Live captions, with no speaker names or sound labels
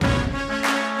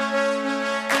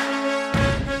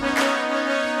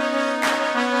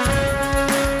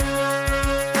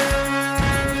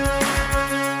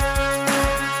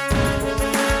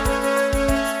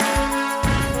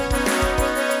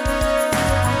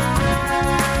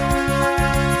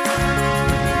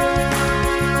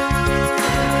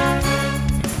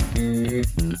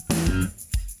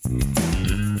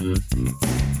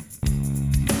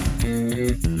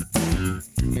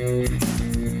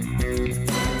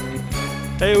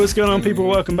Hey, what's going on, people?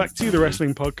 Welcome back to the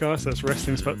Wrestling Podcast. That's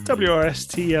Wrestling spelled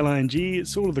W-R-S-T-L-I-N-G.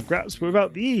 It's all of the graps, but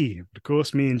without the E. Of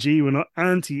course, me and G, we're not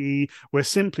anti-E. We're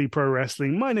simply pro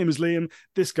wrestling. My name is Liam.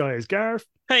 This guy is Gareth.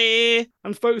 Hey,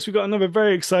 And folks, we've got another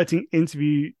very exciting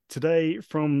interview today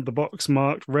from the box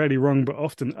marked rarely wrong, but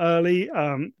often early.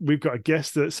 We've got a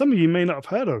guest that some of you may not have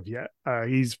heard of yet.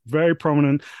 He's very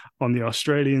prominent on the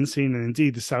Australian scene and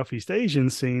indeed the Southeast Asian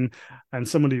scene, and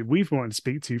somebody we've wanted to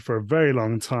speak to for a very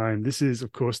long time. This is,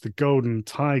 of course, the Golden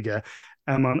Tiger,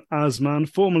 Emman Azman,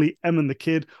 formerly Emman the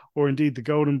Kid, or indeed the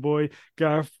Golden Boy.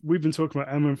 Gareth, we've been talking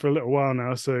about Emman for a little while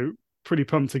now, so pretty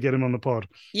pumped to get him on the pod.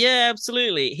 yeah,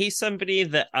 absolutely. He's somebody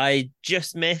that I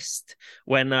just missed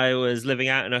when I was living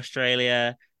out in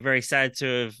Australia. Very sad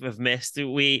to have missed.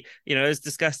 As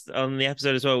discussed on the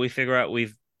episode as well, we figure out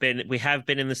we have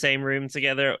been in the same room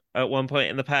together at one point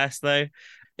in the past, though.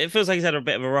 It feels like he's had a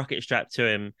bit of a rocket strapped to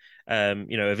him,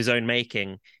 of his own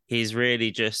making. He's really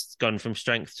just gone from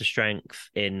strength to strength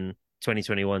in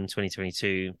 2021,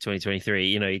 2022,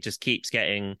 2023. He just keeps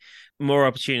getting more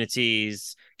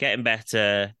opportunities, getting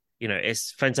better.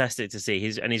 It's fantastic to see.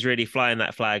 He's really flying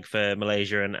that flag for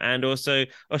Malaysia and also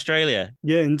Australia.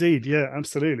 Yeah, indeed. Yeah,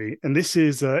 absolutely. And this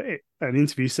is an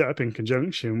interview set up in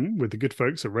conjunction with the good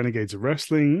folks at Renegades of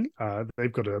Wrestling.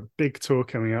 They've got a big tour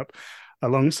coming up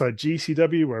alongside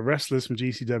GCW, where wrestlers from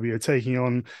GCW are taking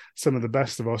on some of the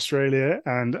best of Australia.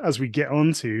 And as we get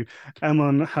on to,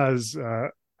 Emman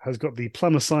has got the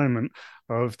plum assignment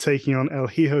of taking on El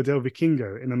Hijo del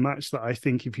Vikingo in a match that I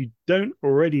think, if you don't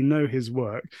already know his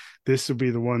work, this will be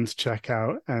the one to check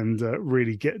out and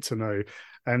really get to know.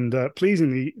 And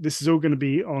pleasingly, this is all going to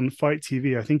be on Fight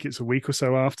TV. I think it's a week or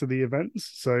so after the events.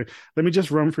 So let me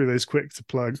just run through those quick to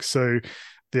plug. So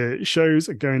the shows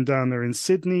are going down there in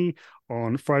Sydney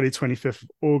on Friday, 25th of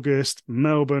August,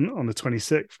 Melbourne on the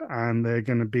 26th, and they're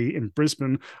going to be in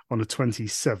Brisbane on the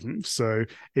 27th. So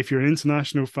if you're an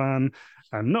international fan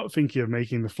and not thinking of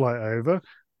making the flight over,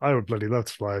 I would bloody love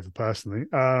to fly over personally.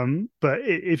 But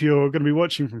if you're going to be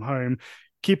watching from home,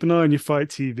 keep an eye on your Fight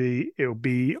TV. It'll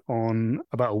be on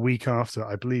about a week after,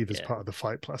 I believe, as Yeah. part of the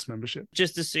Fight Plus membership.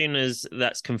 Just as soon as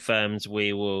that's confirmed,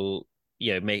 we will,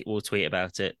 we'll tweet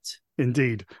about it.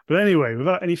 Indeed. But anyway,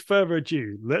 without any further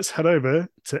ado, let's head over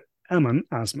to Emman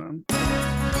Azman.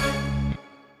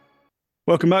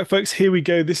 Welcome back, folks. Here we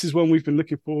go. This is one we've been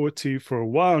looking forward to for a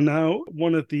while now.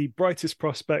 One of the brightest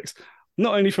prospects,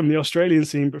 not only from the Australian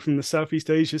scene, but from the Southeast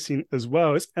Asia scene as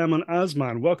well. It's Emman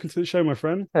Azman. Welcome to the show, my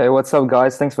friend. Hey, what's up,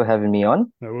 guys? Thanks for having me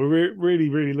on. No, we're really,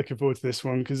 really looking forward to this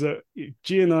one because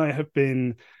G and I have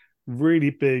been really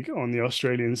big on the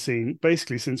Australian scene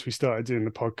basically since we started doing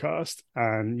the podcast,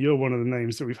 and you're one of the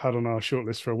names that we've had on our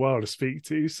shortlist for a while to speak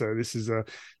to. So this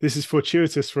is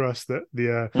fortuitous for us that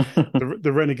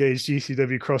the Renegades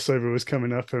GCW crossover was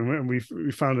coming up, and we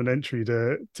found an entry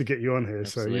to get you on here.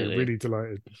 So yeah, Absolutely. really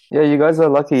delighted. Yeah, you guys are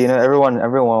lucky. Everyone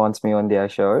wants me on their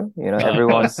show. Of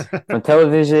Everyone course. from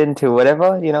television to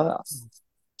whatever.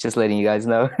 Just letting you guys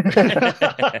know.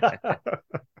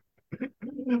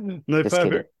 No, Just kidding.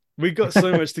 perfect. We've got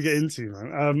so much to get into,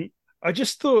 man. I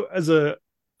just thought as a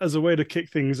way to kick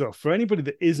things off, for anybody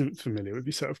that isn't familiar with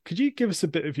yourself, could you give us a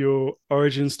bit of your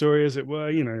origin story, as it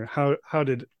were? How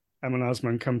did Emman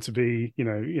Azman come to be,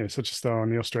 such a star on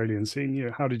the Australian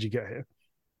scene? How did you get here?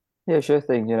 Yeah, sure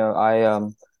thing. I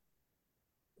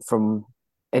from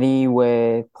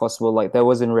anywhere possible. Like there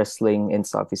wasn't wrestling in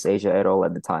Southeast Asia at all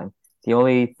at the time. The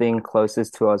only thing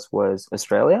closest to us was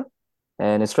Australia,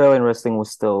 and Australian wrestling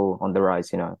was still on the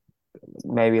rise.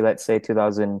 Maybe let's say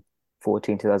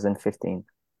 2014, 2015.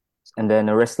 And then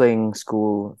a wrestling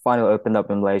school finally opened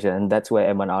up in Malaysia, and that's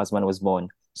where Emman Azman was born. Mhm.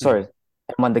 Sorry,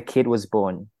 Emman the Kid was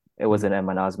born. It wasn't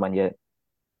Emman Azman yet.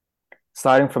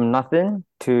 Starting from nothing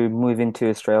to move into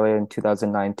Australia in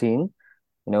 2019,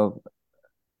 you know,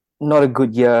 not a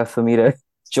good year for me to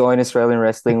join Australian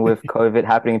wrestling with COVID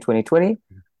happening in 2020.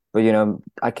 But,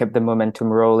 I kept the momentum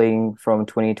rolling from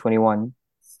 2021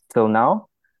 till now.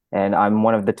 And I'm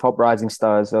one of the top rising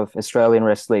stars of Australian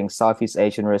wrestling, Southeast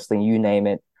Asian wrestling, you name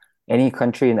it. Any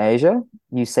country in Asia,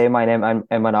 you say my name, I'm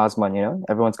Emman Azman,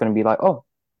 everyone's going to be like, oh,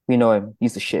 we know him.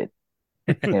 He's the shit,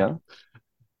 you know?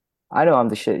 I know I'm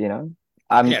the shit,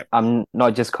 I'm Yeah. I'm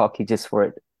not just cocky just for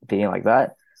it being like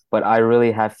that, but I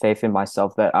really have faith in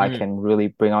myself that I Mm. can really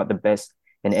bring out the best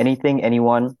in anything,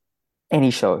 anyone,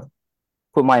 any show.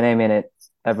 Put my name in it,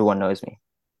 everyone knows me.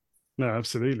 No,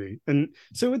 absolutely. And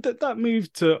so with that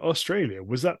move to Australia,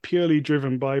 was that purely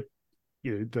driven by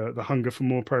the hunger for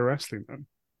more pro wrestling then?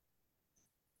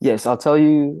 Yes, I'll tell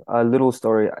you a little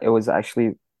story. It was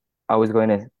actually I was going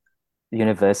to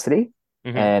university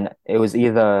Hmm. and it was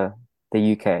either the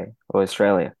UK or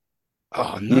Australia.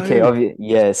 Oh UK, no,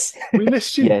 yes, we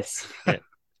missed you. yes. Yeah.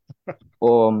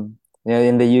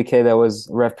 In the UK there was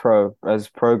Rev Pro, as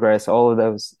Progress, all of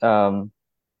those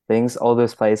things, all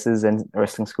those places and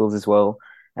wrestling schools as well.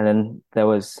 And then there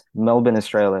was Melbourne,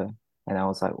 Australia, and I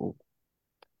was like, "Ooh,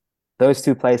 those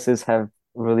two places have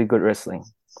really good wrestling."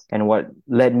 And what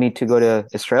led me to go to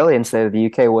Australia instead of the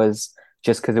UK was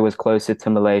just because it was closer to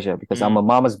Malaysia, because I'm Mm. a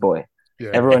mama's boy.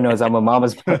 Yeah. Everyone knows I'm a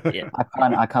mama's boy. Yeah.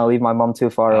 I can't leave my mom too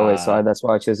far away, so Ah. that's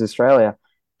why I chose Australia.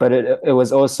 But it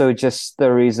was also just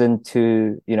the reason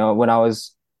to, when I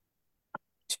was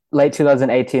late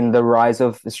 2018, the rise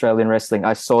of Australian wrestling,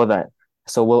 I saw that.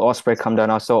 So Will Ospreay come down.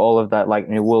 I saw all of that. Like,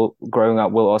 Will growing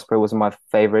up, Will Ospreay was my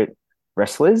favorite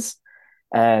wrestlers,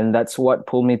 and that's what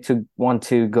pulled me to want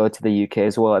to go to the UK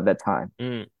as well at that time.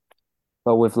 Mm.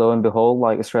 But with lo and behold,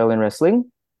 like Australian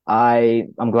wrestling,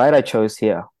 I'm glad I chose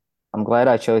here. I'm glad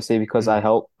I chose here because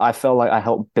Mm. I felt like I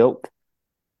helped build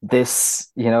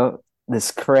this,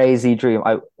 this crazy dream.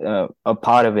 A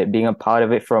part of it, being a part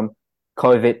of it from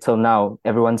COVID till now,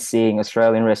 everyone's seeing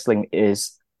Australian wrestling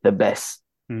is the best,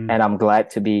 Mm. and I'm glad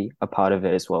to be a part of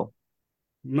it as well.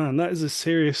 Man, that is a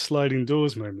serious sliding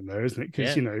doors moment there, isn't it?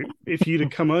 Because, Yeah. if you'd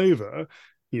have come over,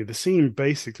 the scene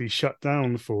basically shut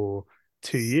down for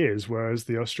 2 years, whereas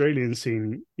the Australian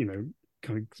scene,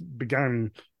 kind of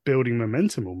began building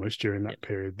momentum almost during Yeah. that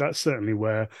period. That's certainly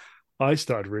where I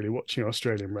started really watching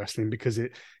Australian wrestling because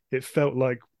it felt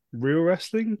like real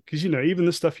wrestling. Because, even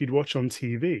the stuff you'd watch on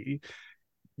TV,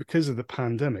 because of the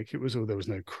pandemic, there was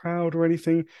no crowd or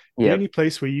anything. The Yep. only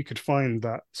place where you could find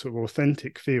that sort of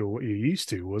authentic feel, what you're used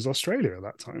to, was Australia at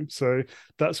that time. So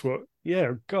that's what,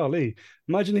 yeah, golly,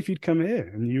 imagine if you'd come here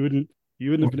and you wouldn't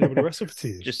have been able to wrestle for 2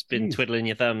 years. Just been Jeez, twiddling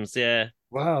your thumbs. Yeah.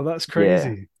 wow, that's Yeah.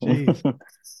 crazy. Jeez.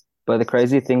 But the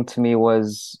crazy thing to me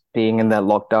was being in that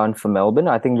lockdown for Melbourne.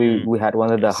 I think we Mm. we had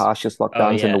one of the Yes. harshest Oh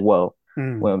lockdowns in the yeah. world.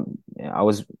 Mm, When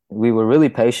we were really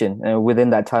patient, and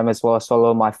within that time as well, I saw a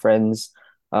lot of my friends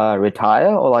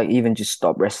retire or like even just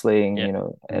stop wrestling, Yeah.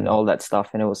 and mm, all that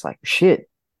stuff. And it was like, shit,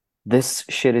 this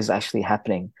shit is actually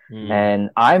happening. Mm. mm, And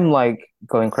I'm like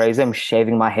going crazy. I'm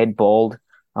shaving my head bald.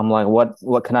 I'm like,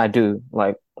 what can I do?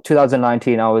 Like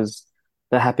 2019, I was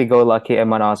the happy-go-lucky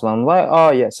Emman Azman. I'm like,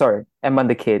 oh yeah, sorry, Emman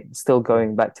the kid. Still mm,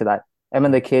 going back to that.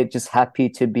 Emman the kid, just happy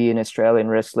to be in Australian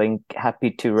wrestling,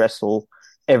 happy to wrestle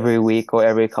every week or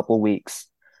every couple of weeks.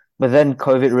 But then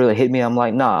COVID really hit me. I'm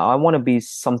like, nah, I want to be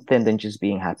something than just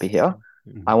being happy here.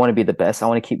 I mm. want to be the best. I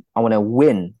want to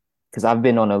win because I've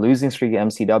been on a losing streak at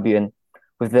MCW and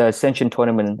with the Ascension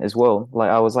tournament as well.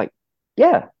 Like I was like,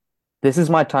 yeah, this is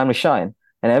my time to shine.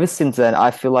 And ever since then,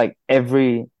 I feel like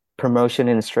every promotion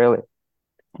in Australia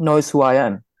knows who I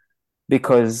am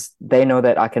because they know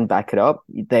that I can back it up.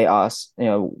 They ask,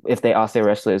 if they ask their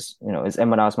wrestlers, is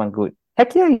Emman Osman good?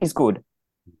 Heck yeah, he's good.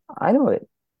 I know it.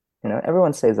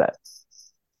 Everyone says that.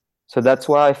 So that's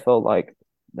why I felt like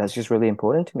that's just really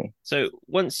important to me. So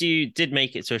once you did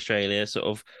make it to Australia, sort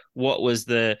of what was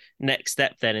the next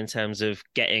step then in terms of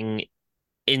getting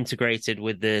integrated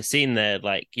with the scene there?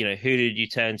 Like, who did you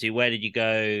turn to? Where did you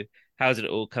go? How did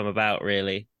it all come about,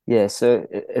 really? Yeah, so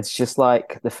it's just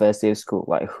like the first day of school,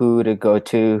 like who to go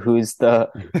to, who's the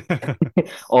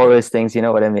all those things, you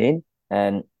know what I mean?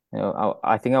 And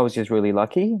I think I was just really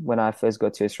lucky when I first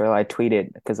got to Australia. I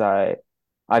tweeted because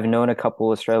I've known a couple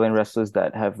Australian wrestlers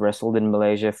that have wrestled in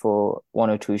Malaysia for one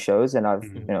or two shows, and I've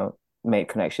Mm, made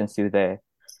connections through there.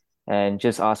 And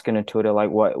just asking on Twitter like,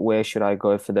 where should I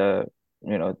go for the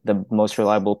most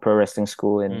reliable pro wrestling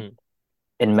school Mm.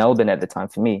 in Melbourne at the time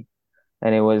for me,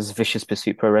 and it was Vicious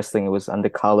Pursuit Pro Wrestling. It was under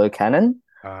Carlo Cannon.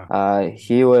 ah,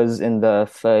 He was in the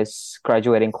first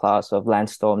graduating class of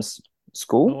Landstorm's Oh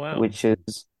school, wow. which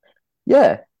is,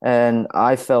 yeah. And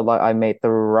I felt like I made the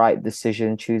right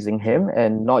decision choosing mm, him,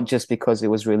 and not just because it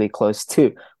was really close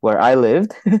to where I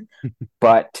lived,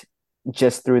 but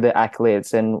just through the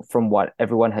accolades and from what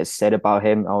everyone has said about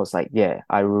him, I was like, yeah,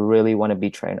 I really want to be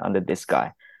trained under this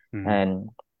guy. mm, And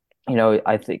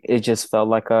I think it just felt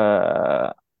like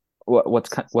a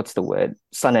what's the word,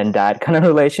 son and dad kind of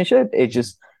relationship. It mm.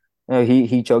 just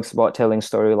he jokes about telling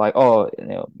story like, oh,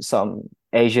 some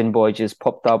Asian boy just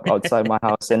popped up outside my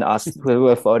house and asked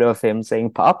for a photo of him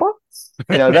saying Papa.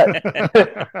 That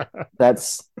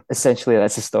that's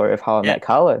the story of how I Yeah, met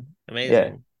Carlo. Yeah,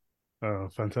 amazing. Oh,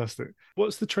 fantastic.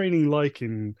 What's the training like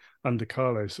in under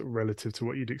Carlos relative to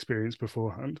what you'd experienced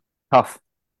beforehand? tough,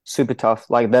 super tough.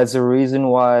 Like there's a reason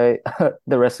why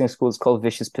the wrestling school is called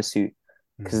Vicious Pursuit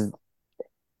Mm. because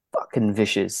fucking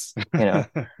vicious.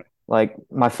 Like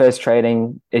my first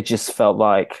training, it just felt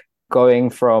like starting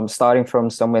from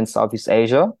somewhere in Southeast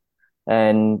Asia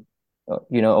and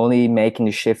only making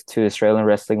the shift to Australian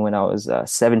wrestling when I was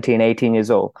 17, 18 years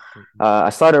old. Mhm. I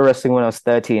started wrestling when I was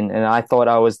 13, and I thought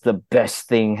I was the best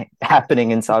thing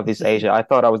happening in Southeast Asia. I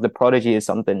thought I was the prodigy or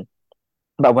something.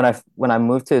 But when I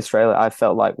moved to Australia, I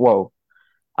felt like, whoa,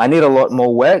 I need a lot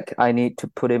more work. I need to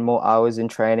put in more hours in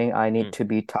training. I need Mm. to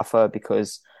be tougher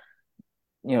because,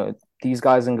 these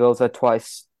guys and girls are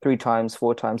twice, three times,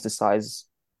 four times the size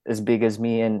as big as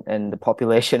me and the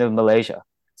population of Malaysia.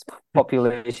 It's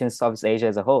population of Southeast Asia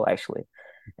as a whole, actually.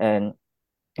 And,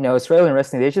 Australian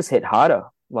wrestling, they just hit harder.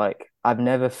 Like, I've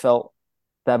never felt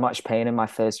that much pain in my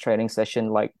first training session.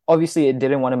 Like, obviously, it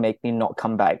didn't want to make me not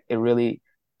come back. It really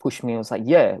pushed me. It was like,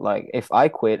 yeah, like, if I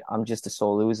quit, I'm just a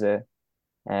sore loser.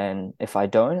 And if I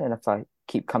don't, and if I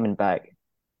keep coming back,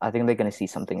 I think they're going to see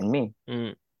something in me.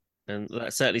 Mm. And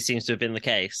that certainly seems to have been the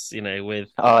case, with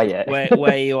Oh, yeah.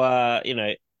 where you are,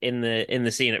 in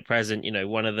the scene at present,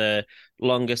 one of the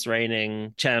longest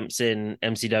reigning champs in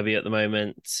MCW at the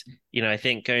moment. I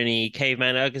think only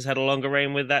Caveman Ugg has had a longer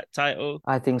reign with that title.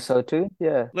 I think so too.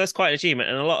 Yeah. That's quite an achievement,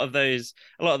 and a lot of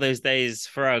those days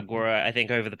for Ugg were, I think,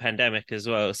 over the pandemic as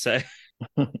well. So,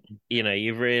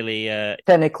 you've really,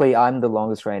 Technically, I'm the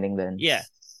longest reigning then. yeah,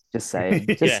 Just saying.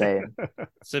 Just yeah. saying.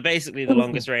 So basically, the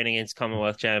longest reigning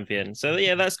Intercommonwealth champion. So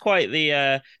yeah, that's quite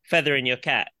the feather in your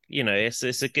cap. It's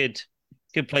a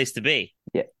good place to be.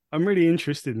 Yeah. I'm really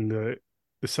interested in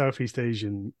the Southeast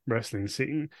Asian wrestling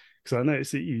scene because I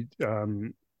noticed that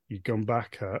you'd gone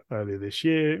back earlier this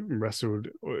year and wrestled,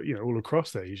 all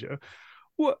across Asia.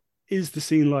 What is the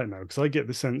scene like now? Because I get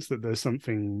the sense that there's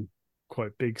something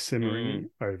quite big simmering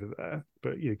over there.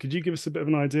 But could you give us a bit of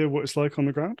an idea of what it's like on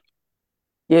the ground?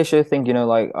 Yeah, sure thing.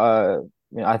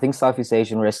 I think Southeast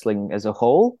Asian wrestling as a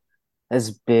whole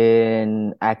has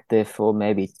been active for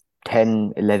maybe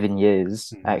 10, 11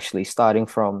 years, Mm. actually, starting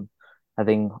from, I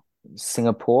think,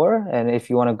 Singapore. And if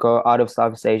you want to go out of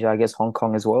Southeast Asia, I guess Hong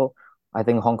Kong as well. I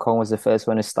think Hong Kong was the first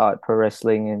one to start pro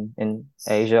wrestling in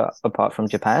Asia, apart from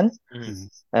Japan. Mm. Mm.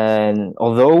 And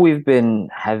although we've been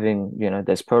having,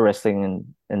 there's pro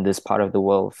wrestling in this part of the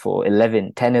world for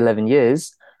 10, 11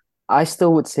 years, I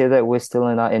still would say that we're still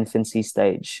in our infancy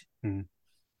stage. Mm.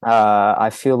 I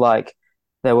feel like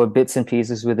there were bits and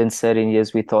pieces within certain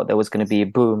years we thought there was going to be a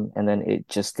boom, and then it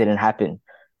just didn't happen.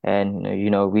 And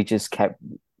we just kept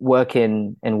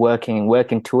working and working and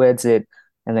working towards it.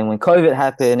 And then when COVID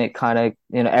happened, it kind of,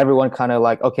 everyone kind of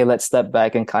like, okay, let's step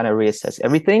back and kind of reassess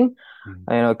everything.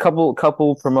 Mm. A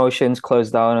couple promotions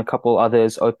closed down, a couple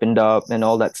others opened up, and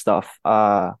all that stuff.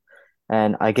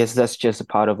 And I guess that's just a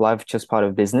part of life, just part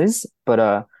of business. But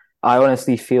I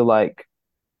honestly feel like,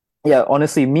 yeah,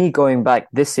 honestly, me going back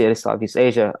this year to Southeast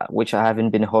Asia, which I haven't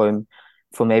been home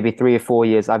for maybe 3 or 4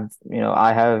 years. I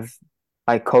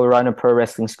co-run a pro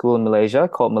wrestling school in Malaysia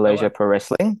called Oh, Malaysia wow. Pro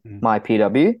Wrestling, Mm. my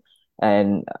PW,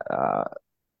 and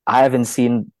I haven't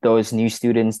seen those new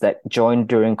students that joined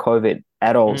during COVID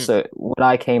at all. Mm. So when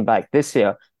I came back this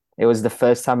year, it was the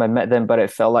first time I met them, but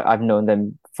it felt like I've known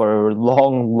them for a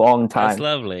long, long That's time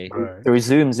lovely. Right. through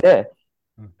Zooms, yeah.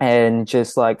 Mm. And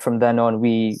just like from then on,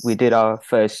 we did our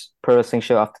first pro wrestling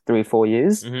show after 3 or 4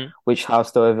 years, Hmm. which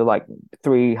housed over like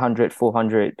 300,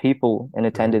 400 people in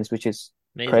attendance, which is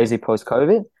Amazing. crazy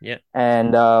post-COVID. Yeah.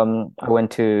 And I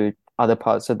went to other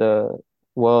parts of the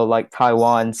world like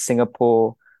Taiwan,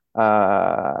 Singapore,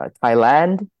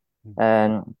 Thailand,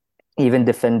 and even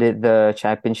defended the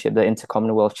championship, the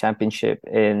Intercommonwealth Championship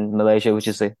in Malaysia, which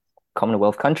is a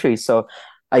Commonwealth country. So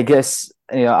I guess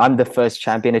I'm the first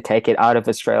champion to take it out of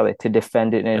Australia to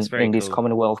defend it That's very in these cool.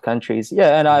 Commonwealth countries.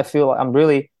 Yeah, and I feel like I'm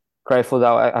really grateful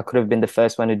that I could have been the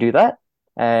first one to do that.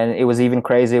 And it was even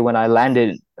crazier when I landed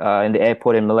in the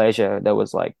airport in Malaysia. There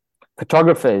was like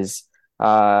photographers,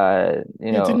 Didn't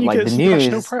you like get the some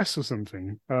national news. press or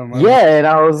something? Yeah, and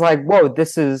I was like, whoa,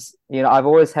 this is, I've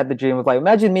always had the dream of like,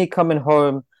 imagine me coming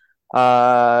home,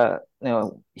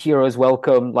 heroes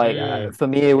welcome. Like Mm. for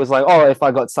me, it was like, oh, if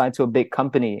I got signed to a big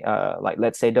company, like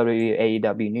let's say WWE,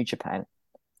 AEW, New Japan,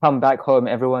 come back home,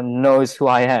 everyone knows who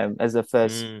I am as the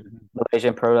first Mm.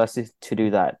 Malaysian pro wrestler to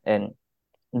do that. And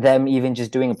them even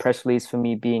just doing a press release for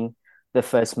me being the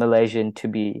first Malaysian to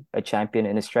be a champion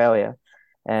in Australia.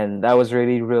 And that was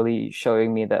really, really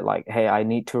showing me that, like, hey, I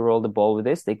need to roll the ball with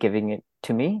this. They're giving it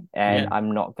to me, and Yeah.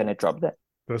 I'm not going to drop that.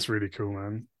 That's really cool,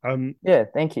 man. Yeah,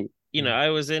 thank you. I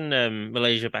was in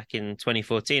Malaysia back in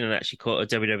 2014 and actually caught a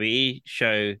WWE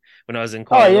show when I was in Oh,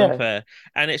 Kuala yeah. Lumpur.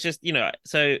 And it's just,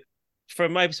 so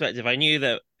from my perspective, I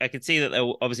could see that there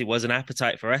obviously was an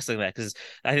appetite for wrestling there because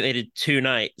I think they did 2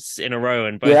 nights in a row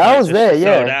and both Yeah, I nights was were there.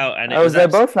 sold Yeah, out. And I was there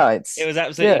both nights. it was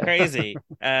absolutely Yeah. crazy.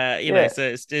 Yeah. So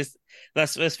it's just,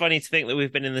 that's funny to think that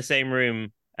we've been in the same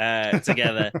room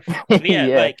together. But yeah,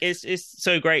 Yeah, like it's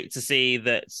so great to see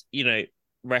that,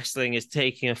 wrestling is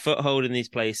taking a foothold in these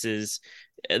places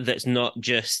that's not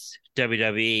just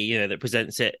WWE, that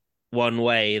presents it one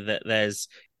way, that there's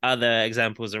other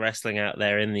examples of wrestling out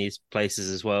there in these places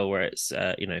as well where it's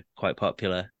quite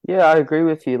popular. yeah, I agree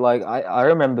with you. Like I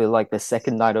remember like the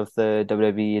second night of the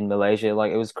WWE in Malaysia,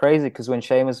 like it was crazy because when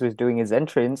Sheamus was doing his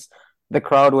entrance, the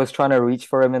crowd was trying to reach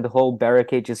for him and the whole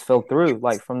barricade just fell through,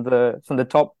 like from the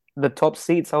top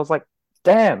seats. I was like,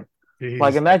 damn.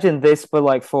 Like Jeez. imagine this, but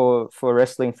like for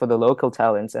wrestling for the local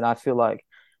talents. And I feel like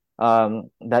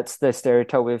that's the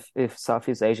stereotype with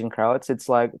Southeast Asian crowds. It's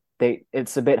like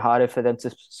it's a bit harder for them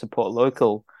to support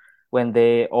local when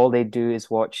they do is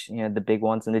watch, the big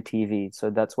ones on the TV. So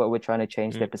that's what we're trying to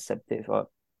change their Mm.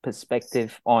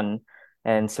 perspective on,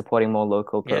 and supporting more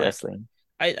local pro Yeah. wrestling.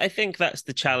 I think that's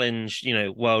the challenge,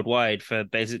 worldwide for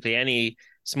basically any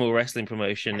small wrestling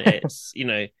promotion. It's,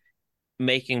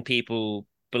 making people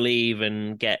believe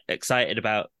and get excited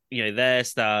about, their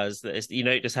stars. That you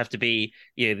don't just have to be,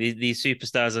 these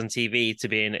superstars on TV to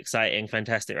be an exciting,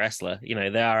 fantastic wrestler.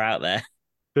 They are out there.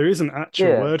 There is an actual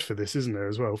Yeah, word for this, isn't there,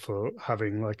 as well, for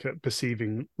having like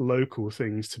perceiving local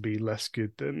things to be less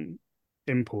good than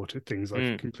imported things. I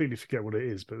Mm, completely forget what it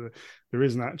is, but there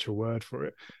is an actual word for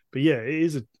it. But yeah, it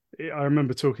is I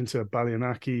remember talking to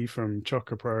Balianaki from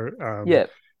Chocopro, yeah,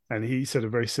 and he said a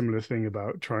very similar thing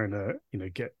about trying to,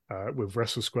 get with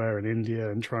Wrestle Square in India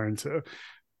and trying to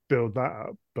build that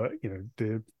up. But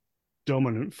the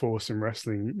dominant force in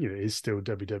wrestling, is still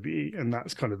WWE, and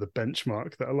that's kind of the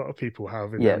benchmark that a lot of people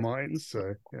have in their yeah. minds.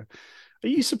 So, yeah, are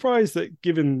you surprised that,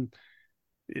 given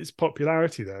its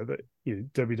popularity there, that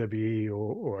WWE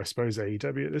or I suppose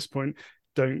AEW at this point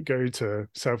don't go to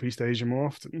Southeast Asia more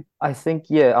often? I think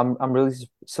yeah, I'm really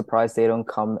surprised they don't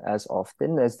come as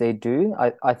often as they do.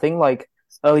 I think like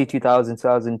early 2000,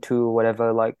 2002 or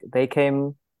whatever, like they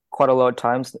came quite a lot of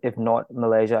times, if not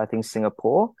Malaysia, I think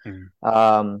Singapore.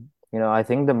 Mm. I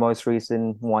think the most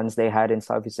recent ones they had in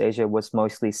Southeast Asia was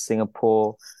mostly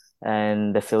Singapore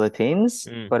and the Philippines,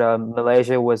 mm. but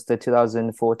Malaysia was the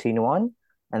 2014 one,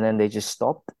 and then they just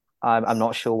stopped. I'm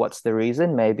not sure what's the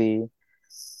reason. Maybe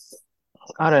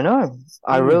I don't know.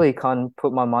 I Mm. really can't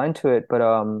put my mind to it, but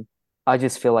I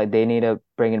just feel like they need to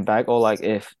bring it back, or like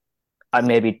if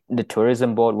maybe the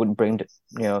tourism board would bring,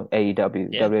 AEW,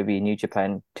 Yeah. WWE, New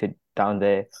Japan to down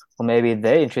there, or maybe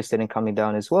they're interested in coming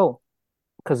down as well,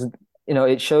 because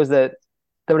it shows that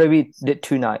WWE did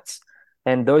 2 nights,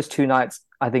 and those 2 nights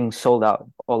I think sold out,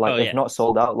 or like Oh if yeah. not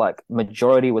sold out, like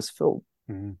majority was filled.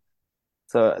 Mm.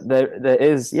 So there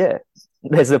is, yeah,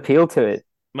 there's appeal to it.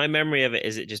 My memory of it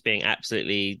is it just being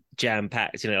absolutely jam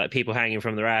packed, like people hanging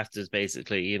from the rafters,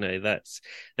 basically.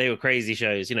 They were crazy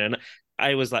shows, and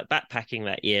I was like backpacking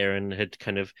that year and had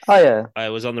kind of, Oh yeah, I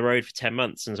was on the road for 10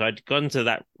 months. And so I'd gone to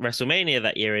that WrestleMania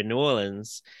that year in New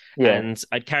Orleans, yeah, and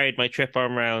I'd carried my trip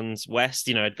on around West.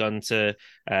 I'd gone to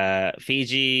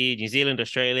Fiji, New Zealand,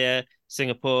 Australia,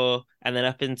 Singapore, and then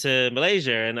up into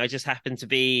Malaysia. And I just happened to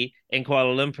be in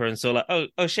Kuala Lumpur and saw like,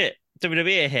 oh shit,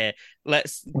 WWE are here.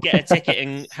 Let's get a ticket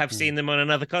and have Mm. seen them on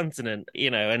another continent,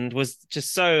 and was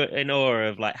just so in awe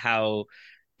of like how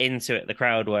into it the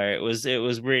crowd were. It was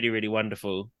really, really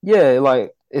wonderful. yeah.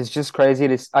 Like it's just crazy.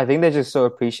 I think they're just so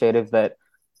appreciative that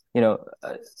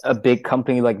a big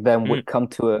company like them Mm, would come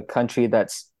to a country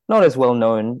that's not as well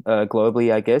known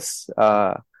globally, I guess.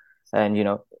 And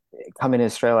come in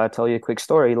Australia, I'll tell you a quick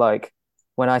story. Like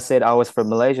when I said I was from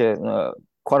Malaysia,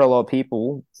 quite a lot of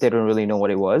people didn't really know what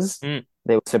it was. mm.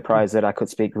 They were surprised that I could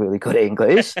speak really good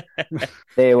English.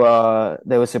 They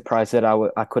were surprised that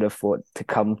I could afford to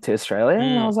come to Australia,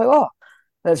 and I Mm, was like, oh,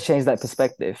 let's change that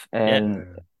perspective. yeah. And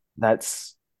Yeah.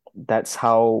 that's that's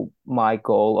how my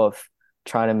goal of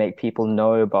trying to make people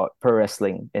know about pro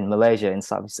wrestling in Malaysia and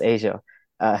Southeast Asia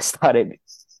started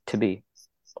to be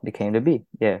became to be.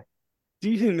 Yeah. Do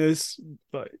you think there's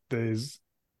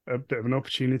a bit of an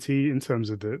opportunity in terms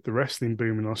of the wrestling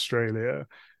boom in Australia,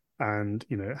 and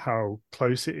how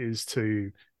close it is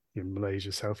to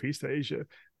Malaysia, Southeast Asia?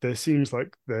 There seems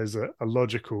like there's a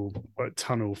logical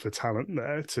tunnel for talent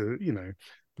there to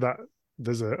that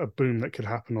there's a boom that could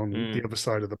happen on the Mm. other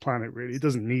side of the planet. Really, it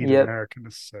doesn't need Yep. America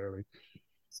necessarily.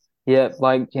 Yeah.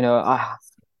 Like,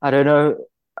 I don't know.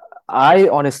 I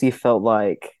honestly felt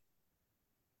like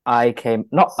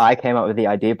not I came up with the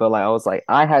idea, but like I was like,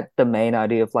 I had the main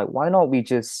idea of like, why not we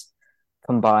just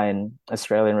combine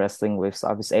Australian wrestling with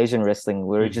Southeast Asian wrestling?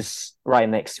 We're Mm. just right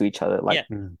next to each other, like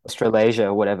Yeah. Mm. Australasia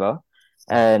or whatever.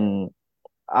 And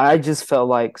I just felt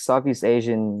like Southeast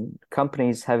Asian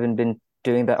companies haven't been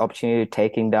doing that opportunity,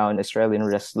 taking down Australian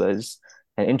wrestlers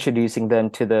and introducing them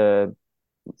to the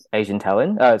Asian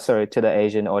talent, sorry, to the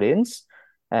Asian audience.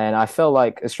 And I felt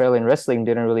like Australian wrestling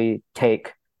didn't really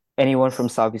take anyone from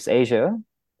Southeast Asia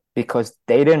because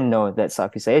they didn't know that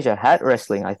Southeast Asia had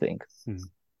wrestling, I think. Mm.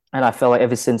 And I felt like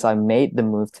ever since I made the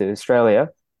move to Australia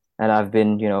and I've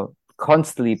been,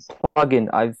 constantly plugging,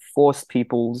 I've forced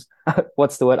people's,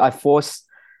 what's the word? I forced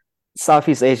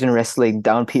Southeast Asian wrestling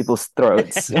down people's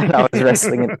throats when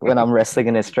I'm wrestling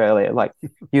in Australia. Like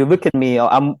you look at me,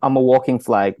 I'm a walking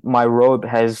flag. My robe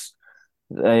has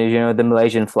the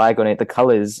Malaysian flag on it. The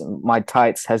colors, my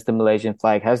tights has the Malaysian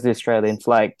flag, has the Australian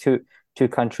flag. Two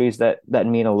countries that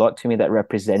mean a lot to me, that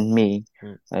represent me.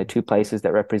 Two places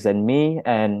that represent me,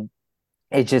 and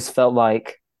it just felt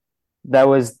like that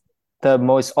was the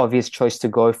most obvious choice to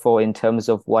go for in terms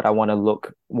of what I want to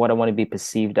what I want to be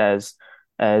perceived as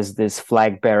this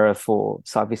flag bearer for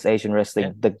Southeast Asian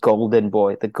wrestling, the golden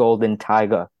boy, the golden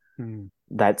tiger. Mm.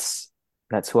 That's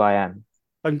who I am.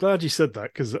 I'm glad you said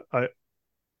that because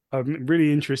I'm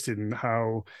really interested in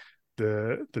how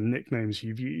the nicknames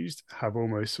you've used have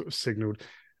almost sort of signaled.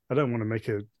 I don't want to make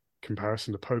a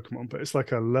comparison to Pokemon, but it's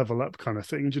like a level up kind of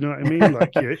thing. Do you know what I mean?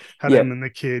 Like you had Yep. Emman the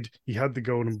kid, you had the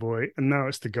golden boy, and now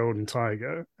it's the golden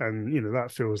tiger, and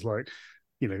that feels like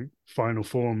final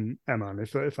form Emman,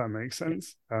 if that makes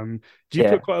sense. Do you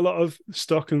Yeah. put quite a lot of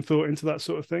stock and thought into that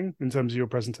sort of thing in terms of your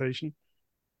presentation?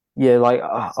 Yeah, like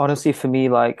honestly, for me,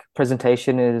 like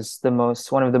presentation is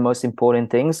one of the most important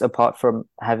things, apart from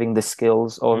having the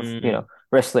skills of,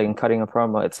 wrestling, cutting a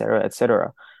promo, etc.,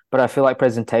 etc. But I feel like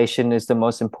presentation is the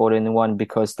most important one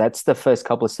because that's the first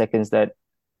couple of seconds that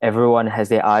everyone has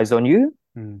their eyes on you,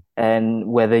 Mm. and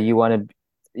whether you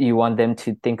want them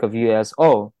to think of you as,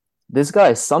 oh, this guy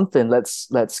is something.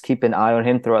 Let's keep an eye on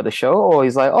him throughout the show, or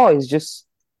he's like, oh, he's just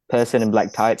person in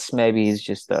black tights. Maybe he's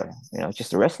just a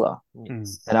wrestler. Mm.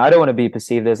 And I don't want to be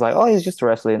perceived as like, oh, he's just a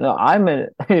wrestler. No,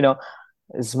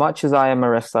 as much as I am a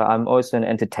wrestler, I'm also an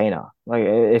entertainer. Like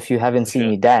if you haven't seen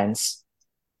me dance,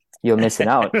 you're missing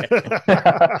out.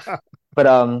 But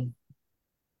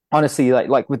honestly,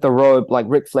 like with the robe, like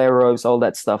Ric Flair robes, all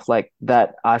that stuff, like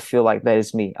that, I feel like that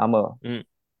is me. I'm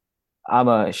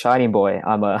a shiny boy.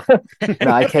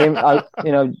 I came,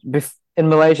 in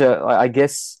Malaysia, I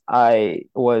guess I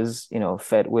was,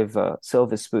 fed with a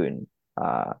silver spoon.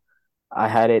 I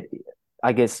had it,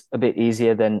 I guess, a bit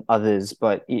easier than others,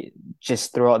 but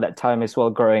just throughout that time as well,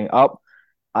 growing up,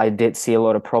 I did see a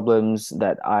lot of problems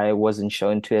that I wasn't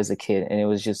shown to as a kid. And it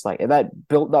was just like that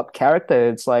built up character.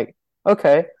 It's like,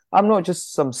 okay, I'm not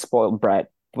just some spoiled brat,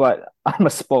 but I'm a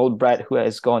spoiled brat who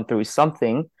has gone through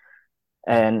something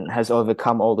and has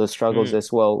overcome all those struggles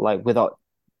as well, like without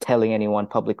telling anyone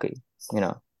publicly.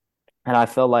 And I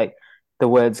felt like the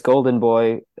words golden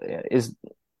boy is,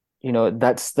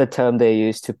 that's the term they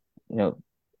use to,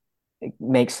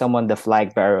 make someone the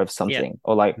flag bearer of something,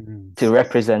 or like to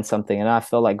represent something. And I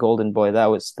felt like golden boy, that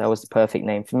was the perfect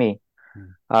name for me.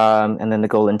 And then the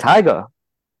golden tiger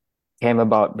came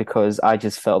about because I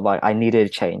just felt like I needed a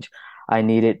change. I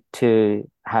needed to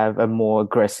have a more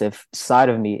aggressive side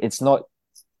of me. It's not,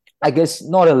 I guess,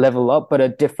 not a level up, but a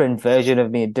different version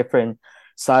of me, a different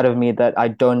side of me that I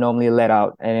don't normally let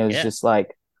out. And it was just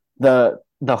like the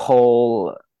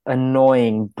whole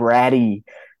annoying, bratty,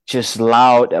 just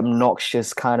loud,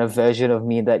 obnoxious kind of version of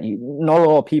me that not a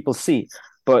lot of people see.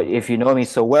 But if you know me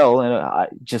so well, and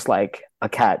just like a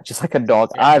cat, just like a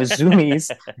dog, I have zoomies,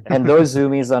 and those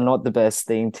zoomies are not the best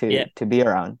thing to be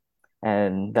around.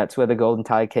 And that's where the golden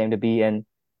tiger came to be. And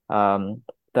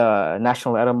the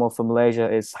national animal for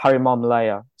Malaysia is Harimau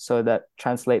Malaya. So that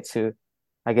translates to,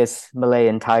 I guess,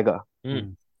 Malayan tiger.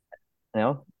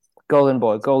 Golden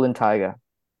boy, golden tiger.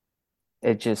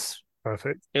 It just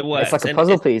perfect. It works. It's like a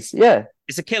puzzle piece. Yeah.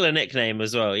 It's a killer nickname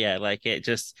as well. Yeah. Like it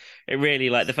really,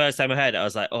 like the first time I heard it, I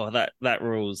was like, oh, that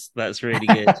rules. That's really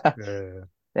good.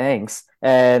 Thanks.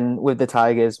 And with the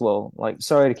tiger as well. Like,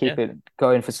 sorry to keep it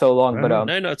going for so long, but no,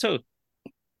 not at all.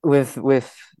 With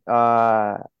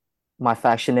my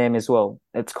faction name as well,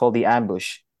 it's called the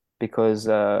Ambush, because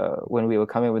when we were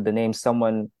coming with the name,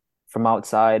 someone from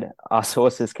outside our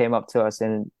sources came up to us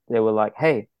and they were like,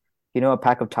 hey, a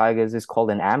pack of tigers is called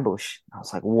an ambush. I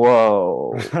was like,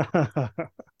 whoa.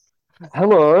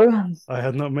 Hello. I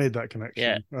had not made that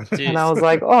connection. And I was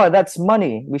like, oh, that's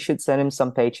money. We should send him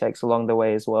some paychecks along the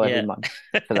way as well every month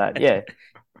for that. Yeah.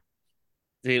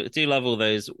 Do love all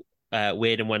those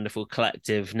weird and wonderful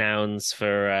collective nouns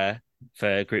for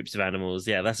groups of animals.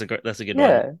 Yeah, that's a good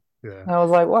one. Yeah. I was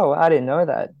like, whoa, I didn't know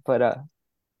that. But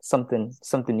something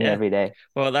new every day.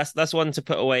 Well, that's one to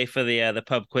put away for the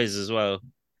pub quiz as well.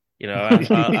 I'll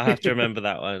have to remember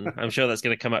that one. I'm sure that's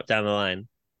going to come up down the line.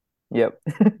 Yep.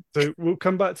 So we'll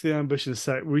come back to the ambush in a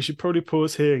sec. We should probably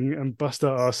pause here and bust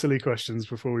out our silly questions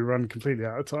before we run completely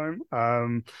out of time.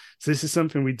 So this is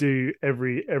something we do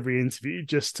every interview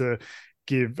just to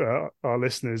give our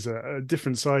listeners a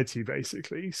different side to you,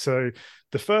 basically. So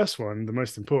the first one, the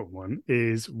most important one,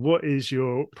 is what is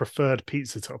your preferred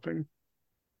pizza topping?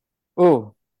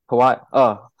 Oh, Hawaii.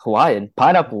 Oh, Hawaiian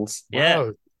pineapples. Yeah.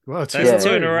 Wow, wow, two in That's a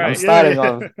Yeah, two in row, a I'm row. mate. starting Yeah,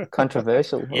 off yeah.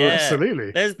 controversial. Ugh. Yeah.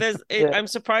 Absolutely. Yeah, I'm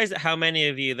surprised at how many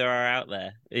of you there are out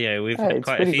there. You know, we've hey, had it's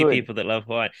quite a pretty few good. people that love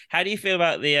Hawaii. How do you feel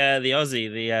about the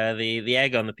Aussie, the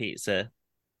egg on the pizza?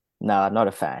 Nah, not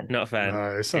a fan. Not a fan.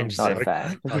 No, it sounds. Not a Interesting.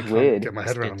 fan. This I is can't weird. get my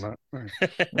That's head around good.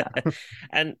 that. No. Nah.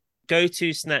 And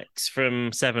go-to snacks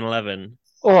from 7-Eleven.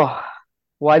 Oh,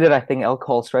 why did I think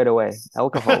alcohol straight away?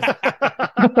 Alcohol.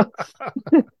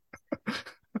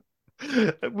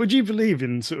 Would you believe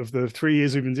in sort of the 3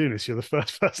 years we've been doing this, you're the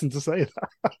first person to say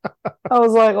I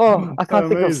was like, oh, that? I can't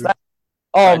think of Amazing. snacks.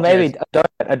 Oh, Judge. maybe a donut.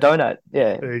 A donut.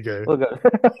 Yeah, There you go. we'll go.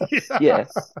 Yeah. Yeah.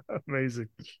 Amazing.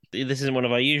 This isn't one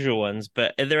of our usual ones,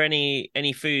 but are there any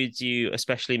foods you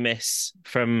especially miss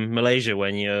from Malaysia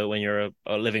when you're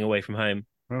living away from home?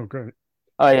 Oh, great.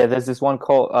 Oh yeah, there's this one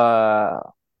called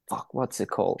fuck, what's it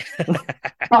called?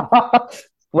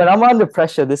 When I'm under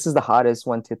pressure, this is the hardest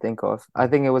one to think of. I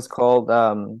think it was called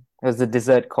it was a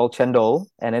dessert called chendol,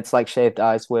 and it's like shaved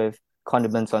ice with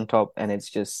condiments on top, and it's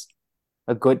just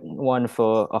a good one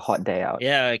for a hot day out.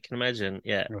 Yeah, I can imagine.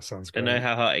 Yeah. That sounds I know great.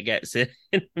 how hot it gets in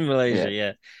Malaysia. Yeah.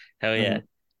 Yeah. Hell yeah. Mhm.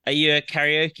 Are you a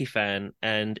karaoke fan?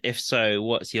 And if so,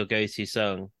 what's your go-to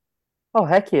song? Oh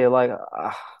heck yeah, like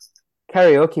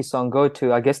karaoke song go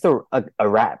to I guess a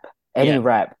rap, any Yeah.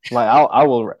 rap. Like I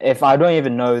will if I don't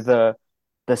even know the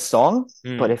song,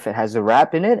 but Mm. if it has a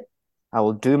rap in it, I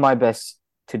will do my best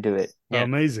to do it. Oh, Yeah.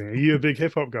 amazing. Are you a big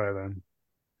hip hop guy then?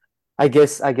 I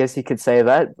guess you could say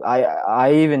that.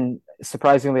 I even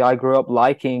surprisingly I grew up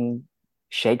liking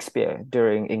Shakespeare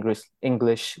during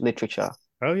English literature.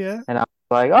 Oh, yeah. And I was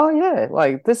like, oh yeah,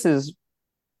 like this is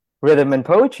rhythm and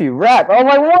poetry, rap. Oh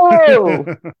my whoa.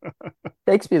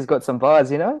 Shakespeare's got some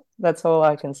bars, you know? That's all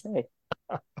I can say.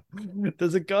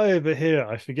 There's a guy over here,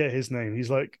 I forget his name. He's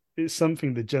like, it's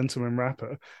something the gentleman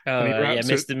rapper. And he Yeah,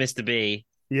 raps with, Mr. B,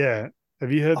 yeah.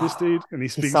 Have you heard this Oh, dude? And he he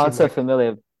speaks with sounds so like,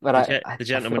 familiar, but the I feel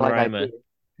gentleman like I rhymer. did.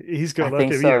 he's I got like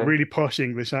think a so. really posh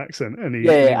English accent and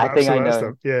Yeah, he yeah, I raps think all I that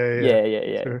stuff. know. Yeah, yeah, yeah. Yeah, yeah,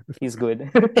 yeah. So, He's good.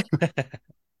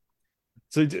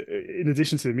 so in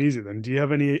addition to the music, then, do you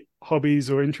have any hobbies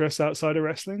or interests outside of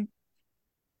wrestling?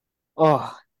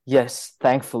 Oh, yes,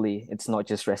 thankfully it's not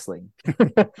just wrestling.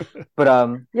 But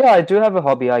yeah, I do have a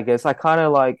hobby, I guess. I kind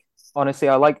of like honestly,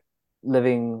 I like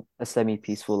living a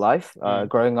semi-peaceful life. Mm.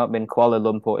 Growing up in Kuala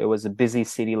Lumpur, it was a busy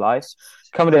city life.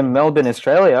 Coming to Melbourne,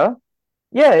 Australia,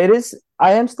 yeah, it is.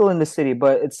 I am still in the city,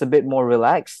 but it's a bit more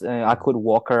relaxed. I could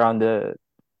walk around the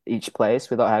each place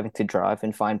without having to drive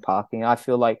and find parking. I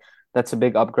feel like that's a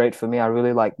big upgrade for me. I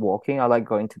really like walking. I like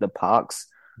going to the parks.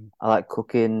 I like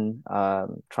cooking,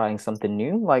 trying something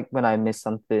new. Like when I miss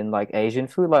something like Asian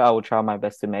food, like I will try my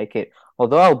best to make it.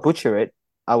 Although I'll butcher it,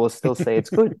 I will still say it's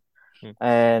good. Mm.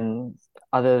 And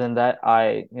other than that,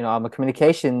 I'm a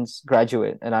communications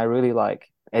graduate and I really like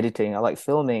editing. I like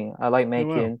filming. I like Oh,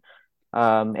 wow. making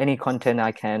any content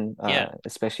I can, Yeah.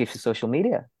 especially for social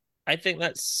media. I think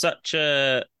that's such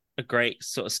a great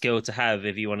sort of skill to have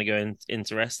if you want to go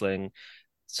into wrestling.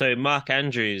 So Mark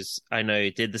Andrews, I know,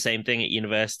 did the same thing at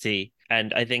university,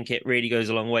 and I think it really goes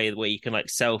a long way where you can like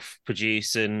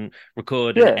self-produce and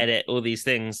record and Yeah, edit all these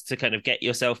things to kind of get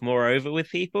yourself more over with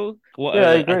people. yeah,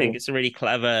 I I think agree. it's a really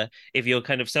clever if you're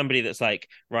kind of somebody that's like,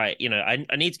 right,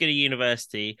 I need to go to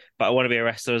university, but I want to be a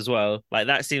wrestler as well. Like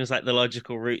that seems like the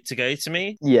logical route to go to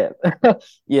me. Yeah,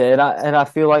 yeah, and I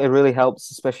feel like it really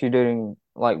helps, especially during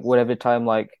like whatever time,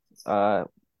 like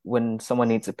when someone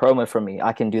needs a promo from me,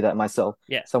 I can do that myself.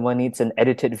 Yeah. Someone needs an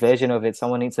edited version of it.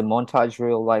 Someone needs a montage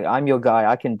reel. Like I'm your guy.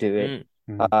 I can do it.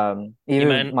 Mm. Mm. You Even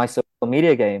man, my social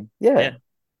media game. Yeah, yeah,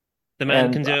 the man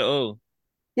can and do it all.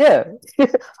 yeah,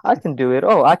 I can do it.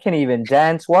 Oh, I can even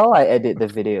dance while I edit the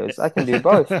videos. I can do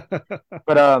both.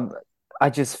 But I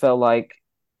just felt like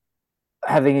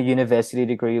having a university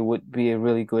degree would be a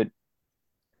really good,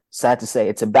 sad to say,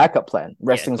 it's a backup plan. Yeah, of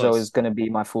Wrestling's always course. going to be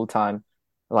my full-time,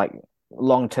 like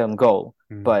long-term goal.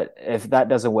 Mm. But if that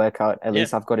doesn't work out, at Yeah,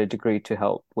 least I've got a degree to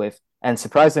help with. And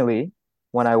surprisingly,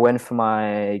 when I went for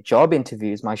my job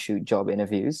interviews, my shoot job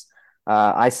interviews,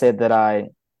 I said that I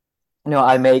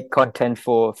make content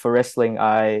for wrestling.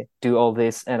 I do all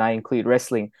this and I include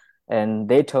wrestling. And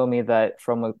they told me that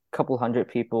from a couple hundred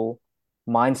people,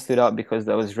 mine stood out because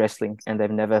that was wrestling and they've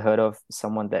never heard of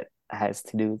someone that has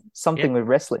to do yeah, something with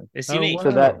wrestling. it's Oh, unique.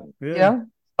 So that, wow. Yeah. yeah,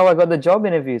 how I got the job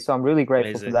interview. So I'm really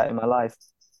grateful for Amazing. that in my life.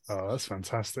 Oh, that's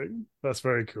fantastic. That's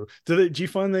very cool. Do you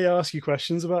find they ask you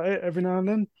questions about it every now and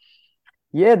then?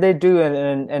 Yeah, they do,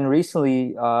 and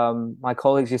recently, my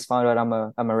colleagues just found out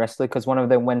I'm a wrestler because one of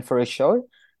them went for a show,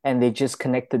 and they just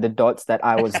connected the dots that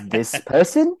I was this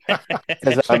person.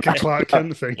 Because Like a Clark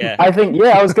Kent thing. Yeah. I think,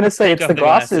 yeah, I was gonna say Take it's off the the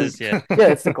glasses. glasses. Yeah.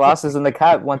 Yeah, it's the glasses and the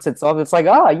cap. Once it's off, it's like,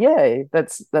 yeah,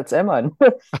 that's Emman.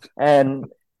 And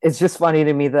it's just funny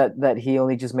to me that he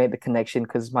only just made the connection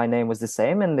because my name was the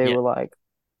same, and they Yeah. were like,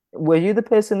 "Were you the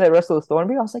person that wrestled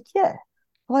Thornby?" I was like, "Yeah."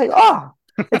 I'm like, oh,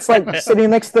 it's like sitting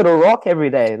next to the Rock every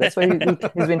day. That's what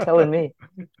he's been telling me.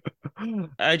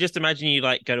 I just imagine you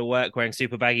like go to work wearing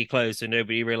super baggy clothes so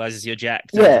nobody realizes you're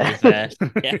jacked Yeah, underneath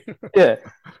there. Yeah.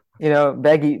 yeah.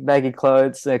 Baggy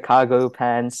clothes, cargo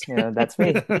pants. That's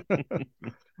me.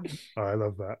 Oh, I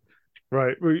love that.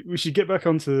 Right, we should get back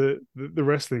onto the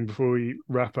wrestling before we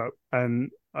wrap up. And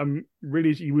I'm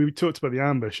really we talked about the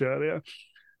ambush earlier,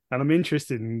 and I'm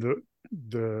interested in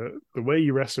the way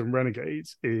you wrestle in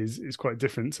Renegades is quite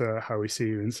different to how we see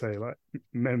you in, say, like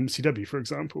MCW, for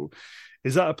example.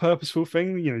 Is that a purposeful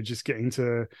thing? Just getting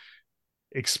to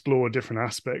explore different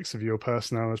aspects of your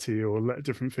personality or let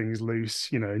different things loose,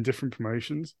 in different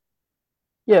promotions.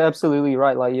 Yeah, absolutely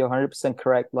right. Like you're 100%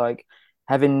 correct. Like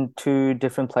having two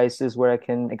different places where I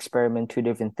can experiment two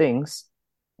different things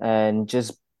and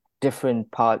just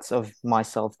different parts of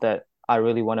myself that I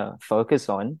really want to focus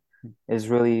on is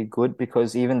really good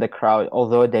because even the crowd,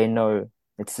 although they know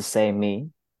it's the same me,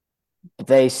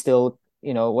 they still,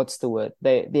 what's the word?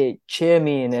 They cheer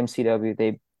me in MCW.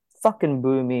 They fucking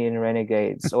boo me in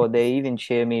Renegades, or they even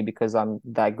cheer me because I'm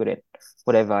that good at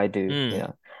whatever I do.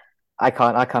 Mm. I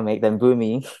can't make them boo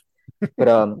me.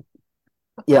 But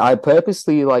yeah, I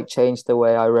purposely like changed the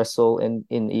way I wrestle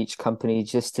in each company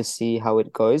just to see how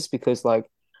it goes because like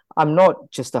I'm not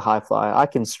just a high flyer. I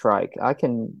can strike. I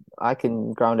can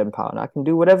ground and pound. I can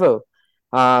do whatever.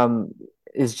 Um,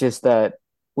 it's just that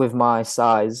with my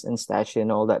size and stature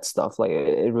and all that stuff, like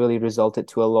it really resulted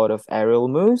to a lot of aerial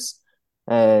moves.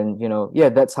 And yeah,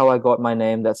 that's how I got my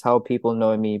name. That's how people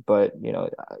know me. But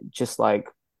just like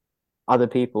other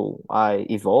people, I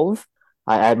evolve.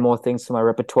 I add more things to my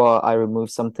repertoire. I remove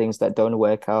some things that don't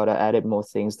work out. I added more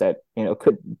things that,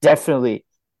 could definitely,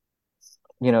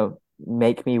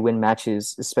 make me win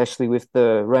matches, especially with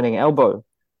the running elbow.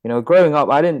 Growing up,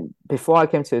 before I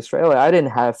came to Australia, I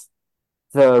didn't have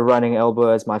the running elbow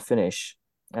as my finish.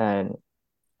 And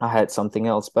I had something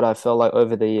else. But I felt like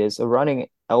over the years, a running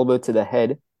elbow to the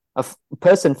head,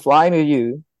 person flying at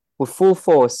you with full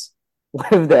force,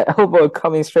 with the elbow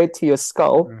coming straight to your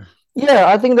skull. Yeah,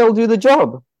 I think they'll do the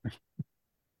job.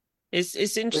 It's But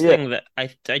yeah, interesting that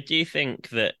I do think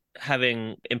that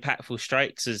having impactful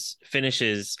strikes as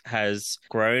finishes has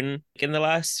grown in the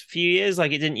last few years.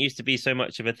 Like it didn't used to be so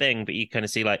much of a thing, but you kind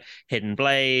of see like Hidden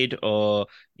Blade or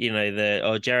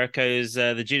or Jericho's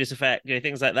the Judas Effect,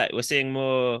 things like that. We're seeing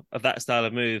more of that style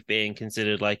of move being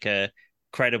considered like a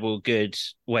credible, good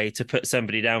way to put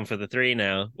somebody down for the three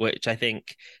now, which I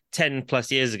think 10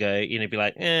 plus years ago, be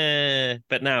like,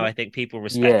 but now I think people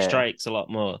respect yeah, strikes a lot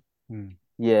more.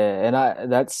 yeah, and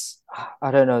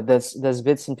I don't know. There's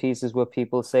bits and pieces where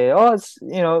people say, oh, it's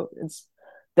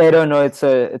they don't know it's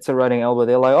a running elbow.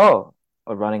 They're like, oh,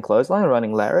 a running clothesline, a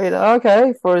running lariat.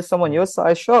 Okay, for someone your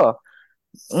size, sure.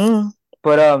 Mm.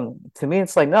 But to me,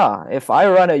 it's like, nah. If I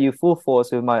run at you full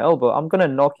force with my elbow, I'm gonna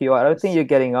knock you out. I don't think you're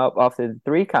getting up after the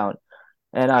three count.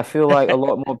 And I feel like a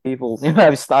lot more people,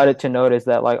 have started to notice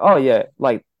that, like, oh yeah,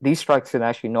 like these strikes can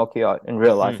actually knock you out in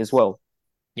real life Mm, as well.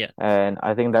 yeah. And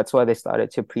I think that's why they started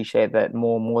to appreciate that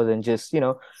more than just,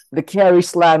 the carry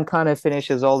slam kind of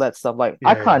finishes, all that stuff. Like,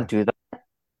 I Yeah, yeah. can't do that.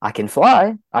 I can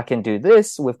fly. I can do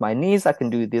this with my knees. I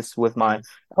can do this with my Mm.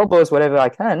 elbows, whatever I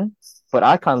can. But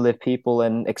I can't lift people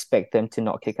and expect them to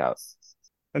not kick out.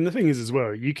 And the thing is, as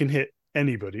well, you can hit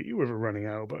anybody with a running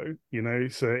elbow.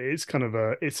 So it's kind of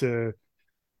a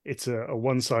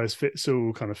one size fits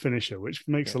all kind of finisher, which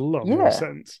makes Yeah. a lot more Yeah,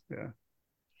 sense. Yeah.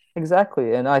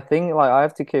 exactly. And I think like I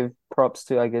have to give props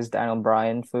to, I guess, Daniel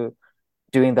Bryan for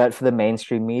doing that for the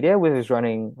mainstream media with his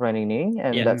running knee.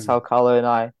 And Yeah. that's how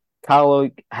Carlo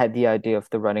had the idea of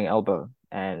the running elbow.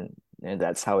 And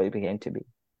that's how it began to be.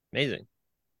 Amazing.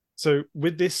 So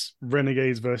with this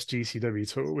Renegades versus GCW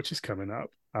tour, which is coming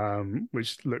up,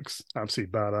 which looks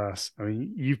absolutely badass. I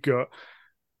mean, you've got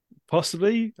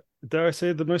possibly, dare I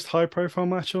say, the most high profile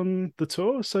match on the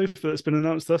tour so that's been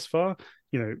announced thus far,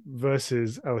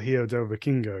 versus El Hijo del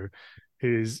Vikingo,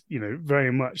 who's,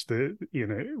 very much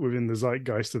within the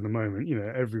zeitgeist at the moment.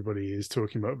 Everybody is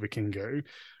talking about Vikingo.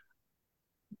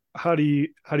 How do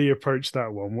you approach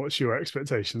that one? What's your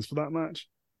expectations for that match?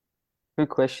 Good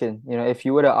question. If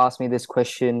you were to ask me this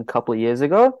question a couple of years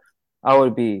ago, I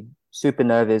would be super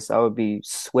nervous. I would be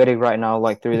sweating right now,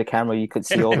 like through the camera, you could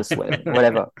see all the sweat,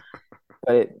 whatever.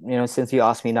 But since you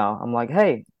asked me now, I'm like,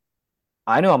 hey,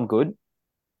 I know I'm good.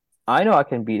 I know I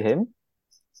can beat him.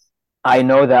 I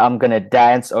know that I'm gonna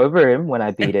dance over him when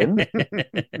I beat him.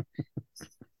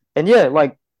 And yeah,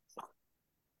 like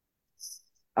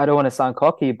I don't want to sound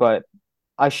cocky, but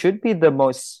I should be the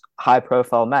most high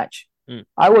profile match. Mm.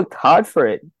 I worked hard for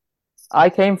it. I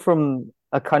came from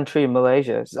a country in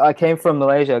Malaysia. I came from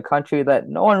Malaysia, a country that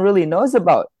no one really knows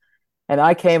about. And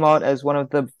I came out as one of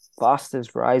the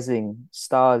fastest rising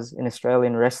stars in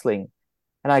Australian wrestling.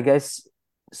 And I guess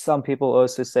some people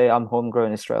also say I'm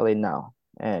homegrown Australian now.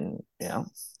 And,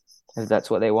 if that's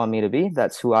what they want me to be,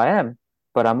 that's who I am.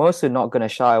 But I'm also not going to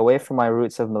shy away from my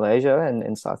roots of Malaysia and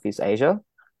in Southeast Asia.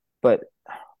 But,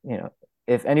 you know,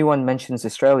 if anyone mentions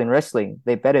Australian wrestling,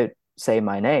 they better say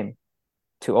my name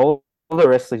to all the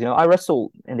wrestlers. I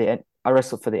wrestled for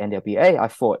the NWA. I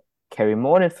fought Kerry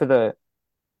Morton for the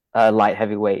light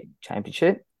heavyweight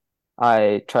championship.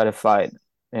 I try to fight,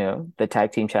 the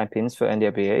tag team champions for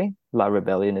NWA, La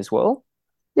Rebellion as well.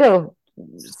 Yeah,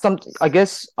 some I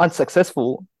guess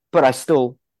unsuccessful, but I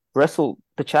still wrestled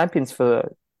the champions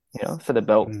for the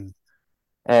belt. Mm.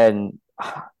 And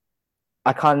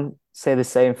I can't say the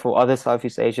same for other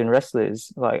Southeast Asian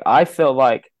wrestlers. Like I felt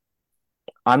like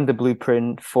I'm the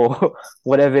blueprint for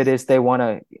whatever it is they want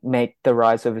to make the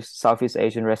rise of Southeast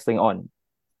Asian wrestling on.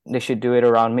 They should do it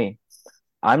around me.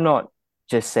 I'm not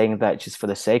just saying that just for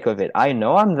the sake of it. I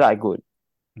know I'm that good.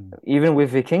 Mm. Even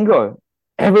with Vikingo,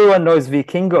 everyone knows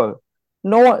Vikingo.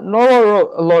 Not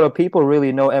a lot of people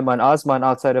really know Emman Azman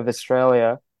outside of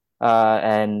Australia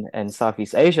and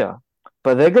Southeast Asia,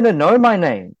 but they're gonna know my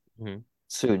name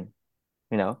soon.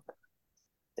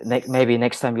 Maybe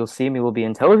next time you'll see me will be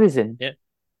in television. Yeah.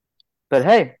 But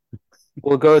hey,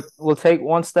 we'll take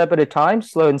one step at a time,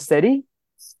 slow and steady.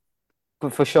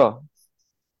 But for sure,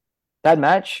 that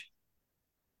match,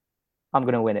 I'm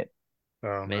gonna win it.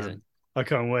 Oh, Amazing. man. I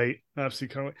can't wait.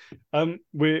 Absolutely can't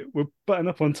wait. We're butting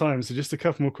up on time, so just a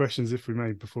couple more questions, if we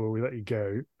may, before we let you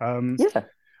go. Yeah.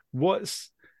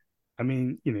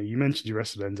 You mentioned you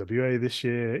wrestled NWA this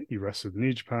year, you wrestled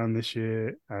New Japan this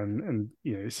year, and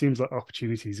it seems like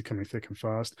opportunities are coming thick and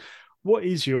fast. What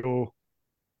is your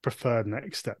preferred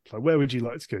next step? Like, where would you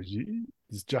like to go?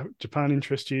 Does Japan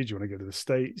interest you? Do you want to go to the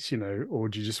States? Or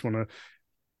do you just want to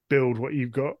build what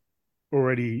you've got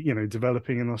already,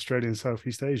 developing in Australia and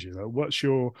Southeast Asia? Like, what's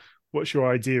your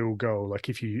ideal goal? Like,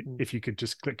 if you could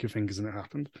just click your fingers and it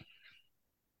happened.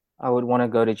 I would want to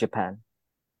go to Japan.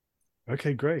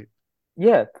 Okay, great.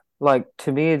 Yeah, like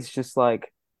to me, it's just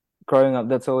like growing up.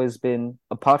 That's always been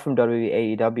apart from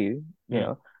WWE,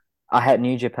 AEW. I had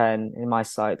New Japan in my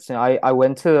sights. I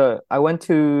went to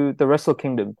the Wrestle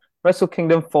Kingdom. Wrestle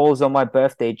Kingdom falls on my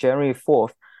birthday, January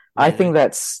 4th. I think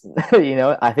that's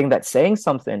I think that's saying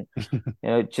something.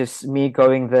 Just me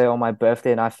going there on my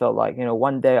birthday, and I felt like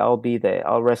one day I'll be there.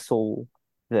 I'll wrestle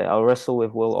there. I'll wrestle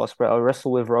with Will Ospreay. I'll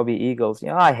wrestle with Robbie Eagles.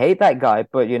 I hate that guy,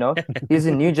 but he's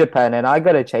in New Japan, and I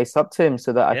gotta chase up to him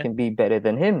so that I can be better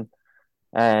than him.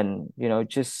 And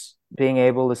just being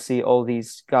able to see all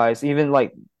these guys, even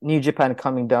like New Japan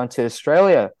coming down to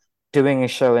Australia, doing a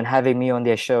show and having me on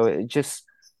their show, it just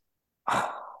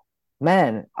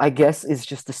man, I guess it's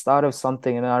just the start of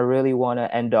something, and I really want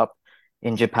to end up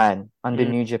in Japan under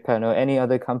New Japan or any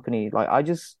other company. Like I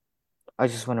just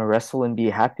want to wrestle and be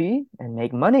happy and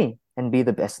make money and be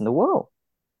the best in the world.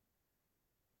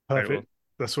 Perfect.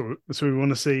 That's what we want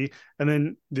to see. And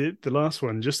then the last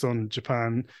one, just on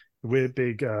Japan, we're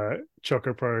big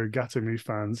Choco Pro Gatomu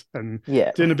fans, and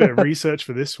doing a bit of research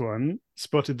for this one,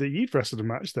 spotted that you'd wrestled a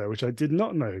match there, which I did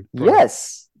not know. Brian.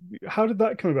 Yes. How did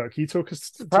that come about? Can you talk to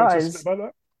us a bit about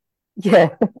that? Yeah,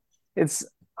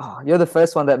 you're the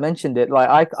first one that mentioned it.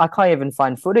 Like I can't even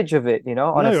find footage of it.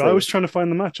 Honestly. No, I was trying to find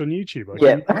the match on YouTube. I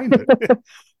couldn't find it.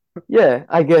 Yeah,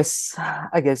 I guess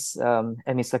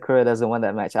Emi Sakura doesn't want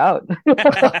that match out.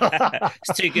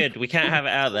 It's too good. We can't have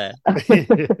it out there.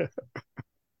 Yeah.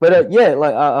 But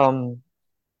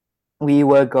we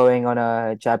were going on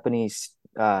a Japanese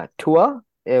tour.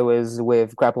 It was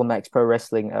with Grapple Max Pro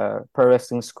Wrestling, pro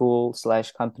wrestling school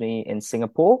 / company in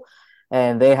Singapore,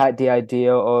 and they had the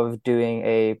idea of doing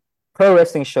a pro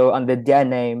wrestling show under their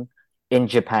name in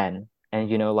Japan. And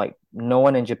like no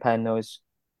one in Japan knows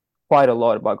quite a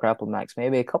lot about Grapple Max.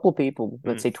 Maybe a couple people,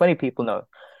 let's say 20 people know.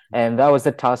 And that was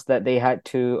the task that they had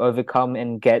to overcome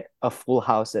and get a full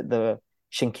house at the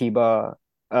Shinkiba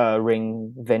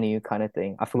ring venue kind of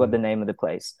thing. I forgot the name of the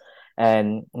place.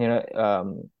 And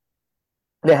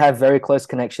they have very close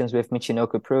connections with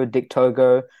Michinoku Pro, Dick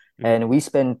Togo, Mm. and we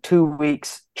spend 2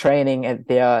 weeks training at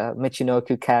their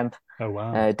Michinoku camp, Oh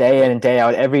wow. day in and day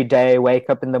out, every day. Wake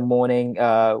up in the morning.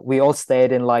 We all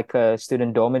stayed in like a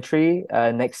student dormitory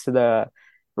next to the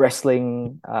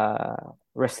wrestling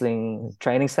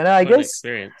training center, I What an guess.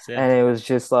 experience. Yeah. And it was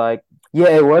just like, yeah,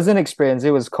 it was an experience.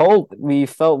 It was cold. We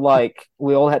felt like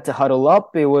we all had to huddle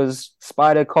up. It was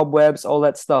spider cobwebs, all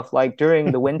that stuff. Like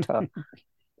during the winter,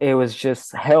 it was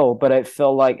just hell, but it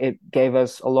felt like it gave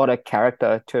us a lot of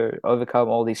character to overcome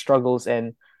all these struggles.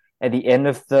 And at the end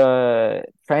of the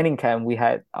training camp, we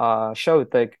had a show,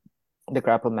 the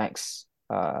Grapple Max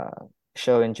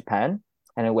show in Japan,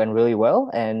 and it went really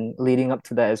well. And leading up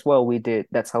to that as well,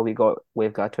 that's how we got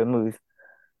with Gato Move.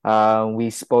 They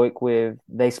spoke with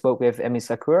Emi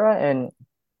Sakura, and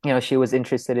she was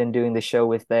interested in doing the show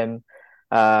with them,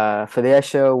 for their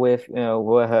show with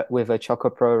with a Choco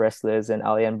Pro wrestlers and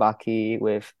Alian Baki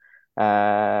with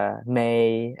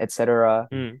May, etc.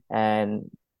 Mm. And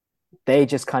they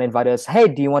just kind of invited us, hey,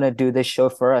 do you want to do this show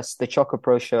for us, the Choco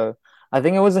Pro show? I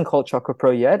think it wasn't called Choco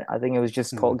Pro yet. I think it was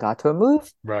just Mm. called Gato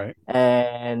Move. Right.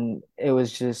 And it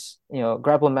was just,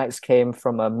 Grapple Max came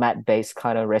from a mat-based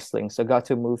kind of wrestling. So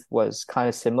Gato Move was kind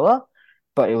of similar,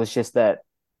 but it was just that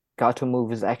Gato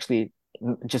Move is actually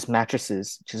just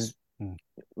Mm.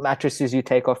 mattresses you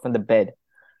take off from the bed.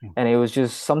 Mm. And it was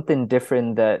just something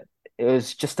different, that it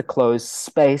was just a closed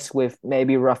space with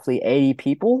maybe roughly 80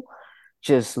 people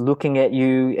just looking at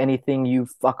you. Anything you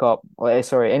fuck up, or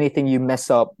sorry, anything you mess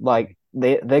up, like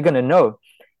they're gonna know.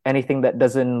 Anything that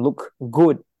doesn't look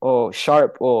good or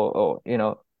sharp, or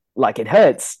like it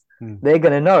hurts, Mm. they're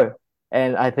gonna know.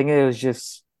 And I think it was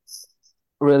just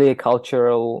really a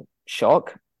cultural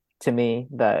shock to me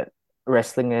that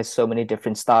wrestling has so many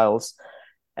different styles.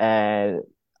 And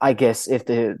I guess if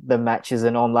the match is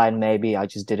an online, maybe I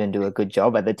just didn't do a good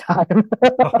job at the time.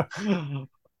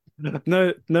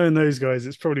 No, knowing those guys,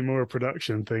 it's probably more a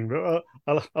production thing. But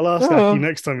I'll ask Aki Oh,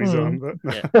 next time he's on. hmm.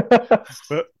 Yeah.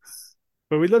 But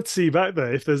but we'd love to see you back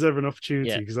there if there's ever an opportunity,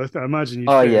 Yeah. because I imagine you'd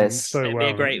Oh fit in yes, so It'd be a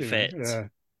well. great fit. Yeah.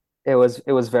 it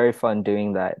was very fun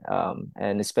doing that.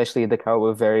 And especially the crowd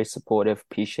were very supportive,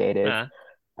 appreciative, Ah,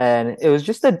 and it was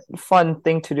just a fun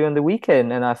thing to do on the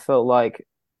weekend. And I felt like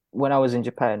when I was in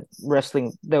Japan,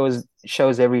 wrestling, there was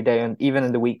shows every day, and even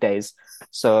in the weekdays.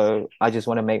 So I just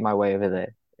want to make my way over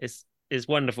there. it's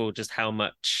wonderful just how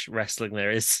much wrestling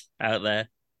there is out there.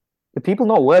 Do people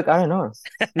not work? I don't know.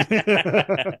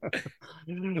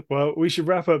 Well, we should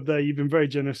wrap up there. You've been very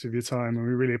generous with your time, and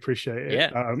we really appreciate it.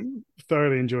 Yeah.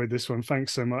 Thoroughly enjoyed this one.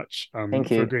 Thanks so much Thank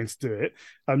for you. agreeing to do it.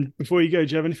 Before you go,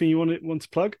 do you have anything you want to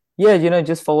plug? Yeah,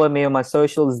 just follow me on my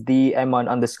socials, the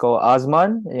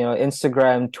Emman_Azman,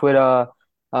 Instagram, Twitter,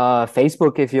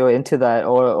 Facebook if you're into that,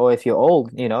 or if you're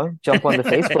old, jump on the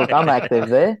Facebook. I'm active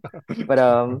there. But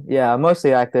yeah, I'm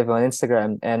mostly active on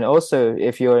Instagram. And also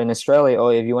if you're in Australia,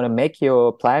 or if you want to make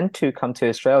your plan to come to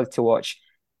Australia to watch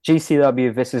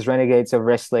GCW versus Renegades of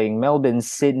Wrestling, Melbourne,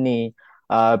 Sydney,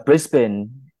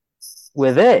 Brisbane,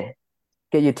 we're there.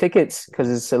 Get your tickets because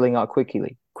it's selling out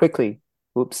quickly. Quickly.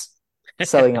 Oops.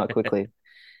 Selling out quickly.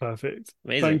 Perfect.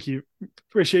 Amazing. Thank you.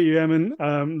 Appreciate you,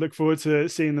 Emman. Look forward to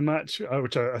seeing the match,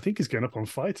 which I think is going up on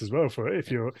Fight as well for it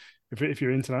if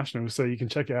you're international. So you can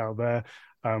check it out there.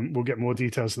 We'll get more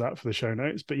details of that for the show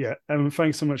notes. But yeah, Emman,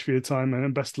 thanks so much for your time,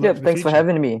 and best of luck Yep, for the thanks for future.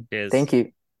 having me. Cheers. Thank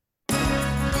you.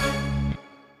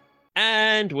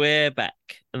 And we're back.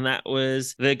 And that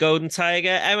was the Golden Tiger,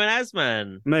 Emman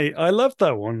Azman. Mate, I love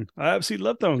that one. I absolutely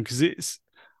love that one because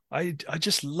I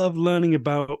just love learning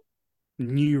about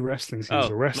new wrestling scenes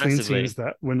or wrestling Massively. scenes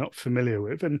that we're not familiar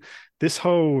with, and this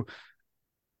whole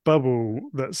bubble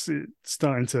that's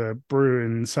starting to brew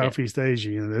in Southeast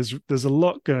Asia. There's a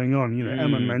lot going on.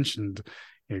 Emman mentioned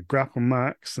Grapple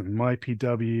Max and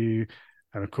MyPW,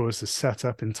 and of course the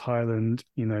setup in Thailand.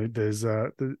 There's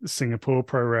the Singapore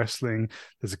Pro Wrestling.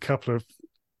 There's a couple of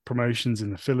promotions in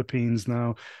the Philippines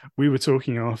now. We were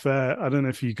talking off air. I don't know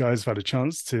if you guys have had a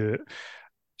chance to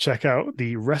check out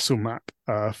the WrestleMap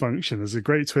function. There's a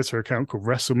great Twitter account called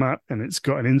WrestleMap, and it's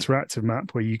got an interactive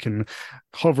map where you can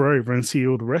hover over and see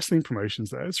all the wrestling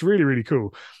promotions there. It's really, really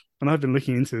cool. And I've been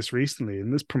looking into this recently,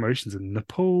 and there's promotions in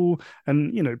Nepal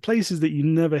and places that you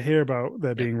never hear about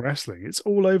there being wrestling. It's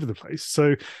all over the place.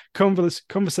 So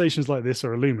conversations like this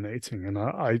are illuminating, and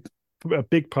I a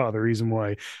big part of the reason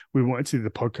why we wanted to do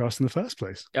the podcast in the first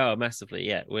place. Oh, massively,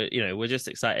 yeah. We're just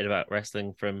excited about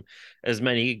wrestling from as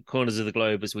many corners of the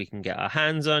globe as we can get our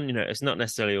hands on. It's not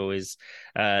necessarily always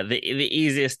the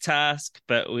easiest task,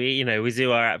 but we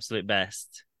do our absolute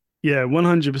best. Yeah,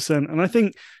 100%. And I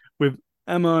think with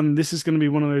Emman, this is going to be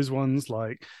one of those ones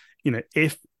like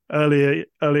if earlier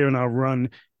in our run,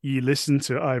 you listen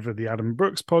to either the Adam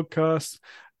Brooks podcast.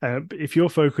 If your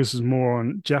focus is more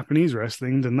on Japanese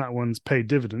wrestling, then that one's paid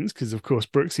dividends because, of course,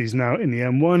 Brooksy's now in the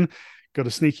M1, got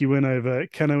a sneaky win over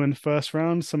Keno in the first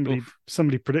round.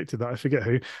 Somebody predicted that. I forget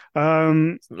who.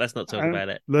 Let's not talk about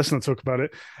it. Let's not talk about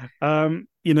it.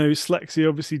 Slexy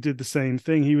obviously did the same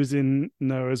thing. He was in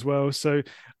Noah as well. So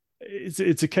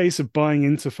it's a case of buying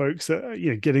into folks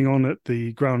that getting on at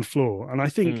the ground floor. And I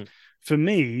think for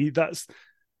me, that's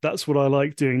what I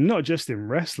like doing, not just in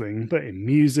wrestling, but in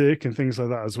music and things like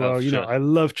that as well. Sure. I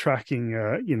love tracking,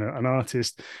 an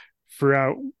artist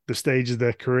throughout the stage of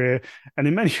their career. And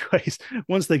in many ways,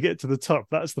 once they get to the top,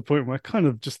 that's the point where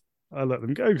I let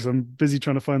them go because I'm busy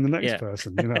trying to find the next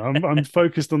person. I'm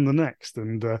focused on the next.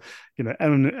 And,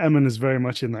 Emman is very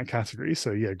much in that category.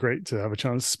 So, yeah, great to have a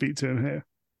chance to speak to him here.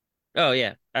 Oh,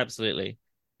 yeah, absolutely.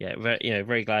 Yeah,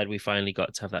 very glad we finally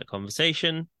got to have that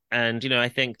conversation. And, I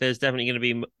think there's definitely going to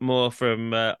be more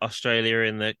from Australia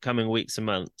in the coming weeks and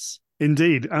months.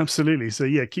 Indeed, absolutely. So,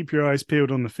 yeah, keep your eyes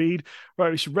peeled on the feed. Right,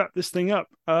 we should wrap this thing up.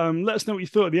 Let us know what you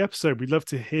thought of the episode. We'd love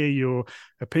to hear your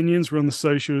opinions. We're on the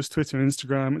socials, Twitter and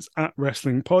Instagram. It's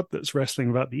 @WrestlingPod. That's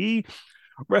wrestling without the E.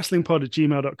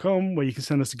 wrestlingpod@gmail.com, where you can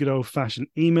send us a good old-fashioned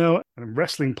email, and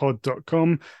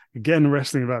wrestlingpod.com. Again,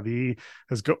 Wrestling Without the E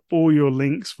has got all your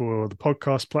links for the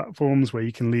podcast platforms where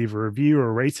you can leave a review or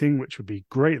a rating, which would be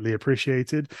greatly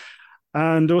appreciated.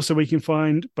 And also we can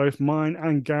find both mine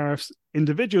and Gareth's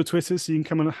individual Twitters, so you can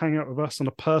come and hang out with us on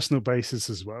a personal basis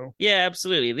as well. Yeah,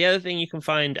 absolutely. The other thing you can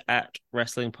find at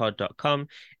wrestlingpod.com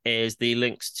is the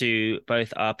links to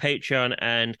both our Patreon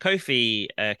and Ko-fi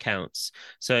accounts.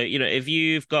 So, if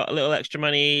you've got a little extra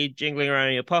money jingling around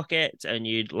in your pocket and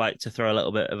you'd like to throw a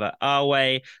little bit of it our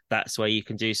way, that's where you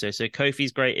can do so. So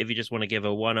Ko-fi's great if you just want to give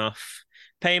a one-off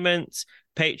payment.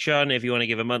 Patreon, if you want to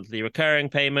give a monthly recurring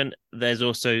payment. There's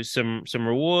also some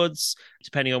rewards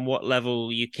depending on what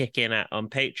level you kick in at on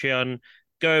Patreon.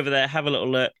 Go over there, have a little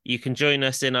look. You can join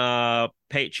us in our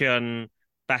Patreon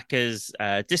backers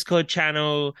Discord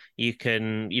channel. You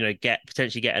can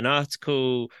potentially get an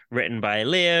article written by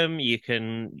Liam. You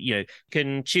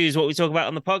can choose what we talk about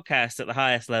on the podcast at the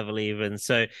highest level even.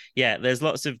 So yeah, there's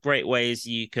lots of great ways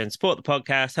you can support the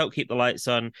podcast, help keep the lights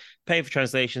on, pay for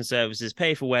translation services,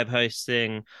 pay for web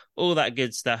hosting, all that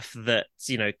good stuff that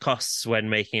costs when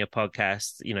making a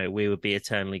podcast. We would be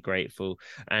eternally grateful.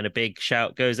 And a big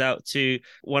shout goes out to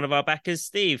one of our backers,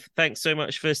 Steve. Thanks so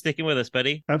much for sticking with us,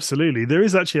 buddy. Absolutely. There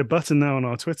is actually a button now on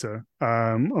our Twitter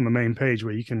on the main page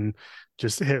where you can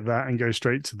just hit that and go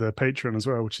straight to the Patreon as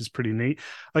well, which is pretty neat.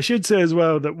 I should say as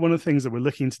well that one of the things that we're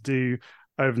looking to do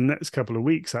over the next couple of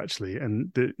weeks, actually,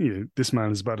 and this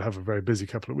man is about to have a very busy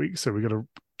couple of weeks, so we've got to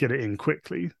get it in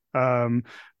quickly. But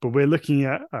we're looking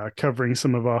at covering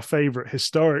some of our favorite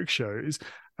historic shows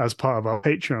as part of our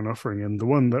Patreon offering. And the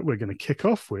one that we're going to kick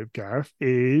off with, Gareth,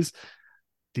 is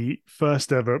the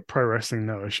first ever Pro Wrestling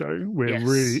Noah show. We're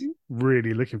really,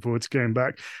 really looking forward to going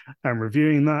back and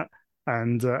reviewing that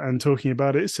and talking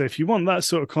about it. So if you want that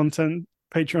sort of content,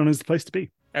 Patreon is the place to be.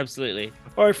 Absolutely.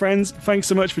 All right, friends, thanks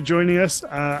so much for joining us.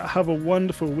 Have a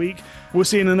wonderful week. We'll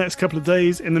see you in the next couple of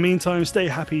days. In the meantime, stay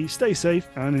happy, stay safe,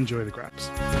 and enjoy the grabs.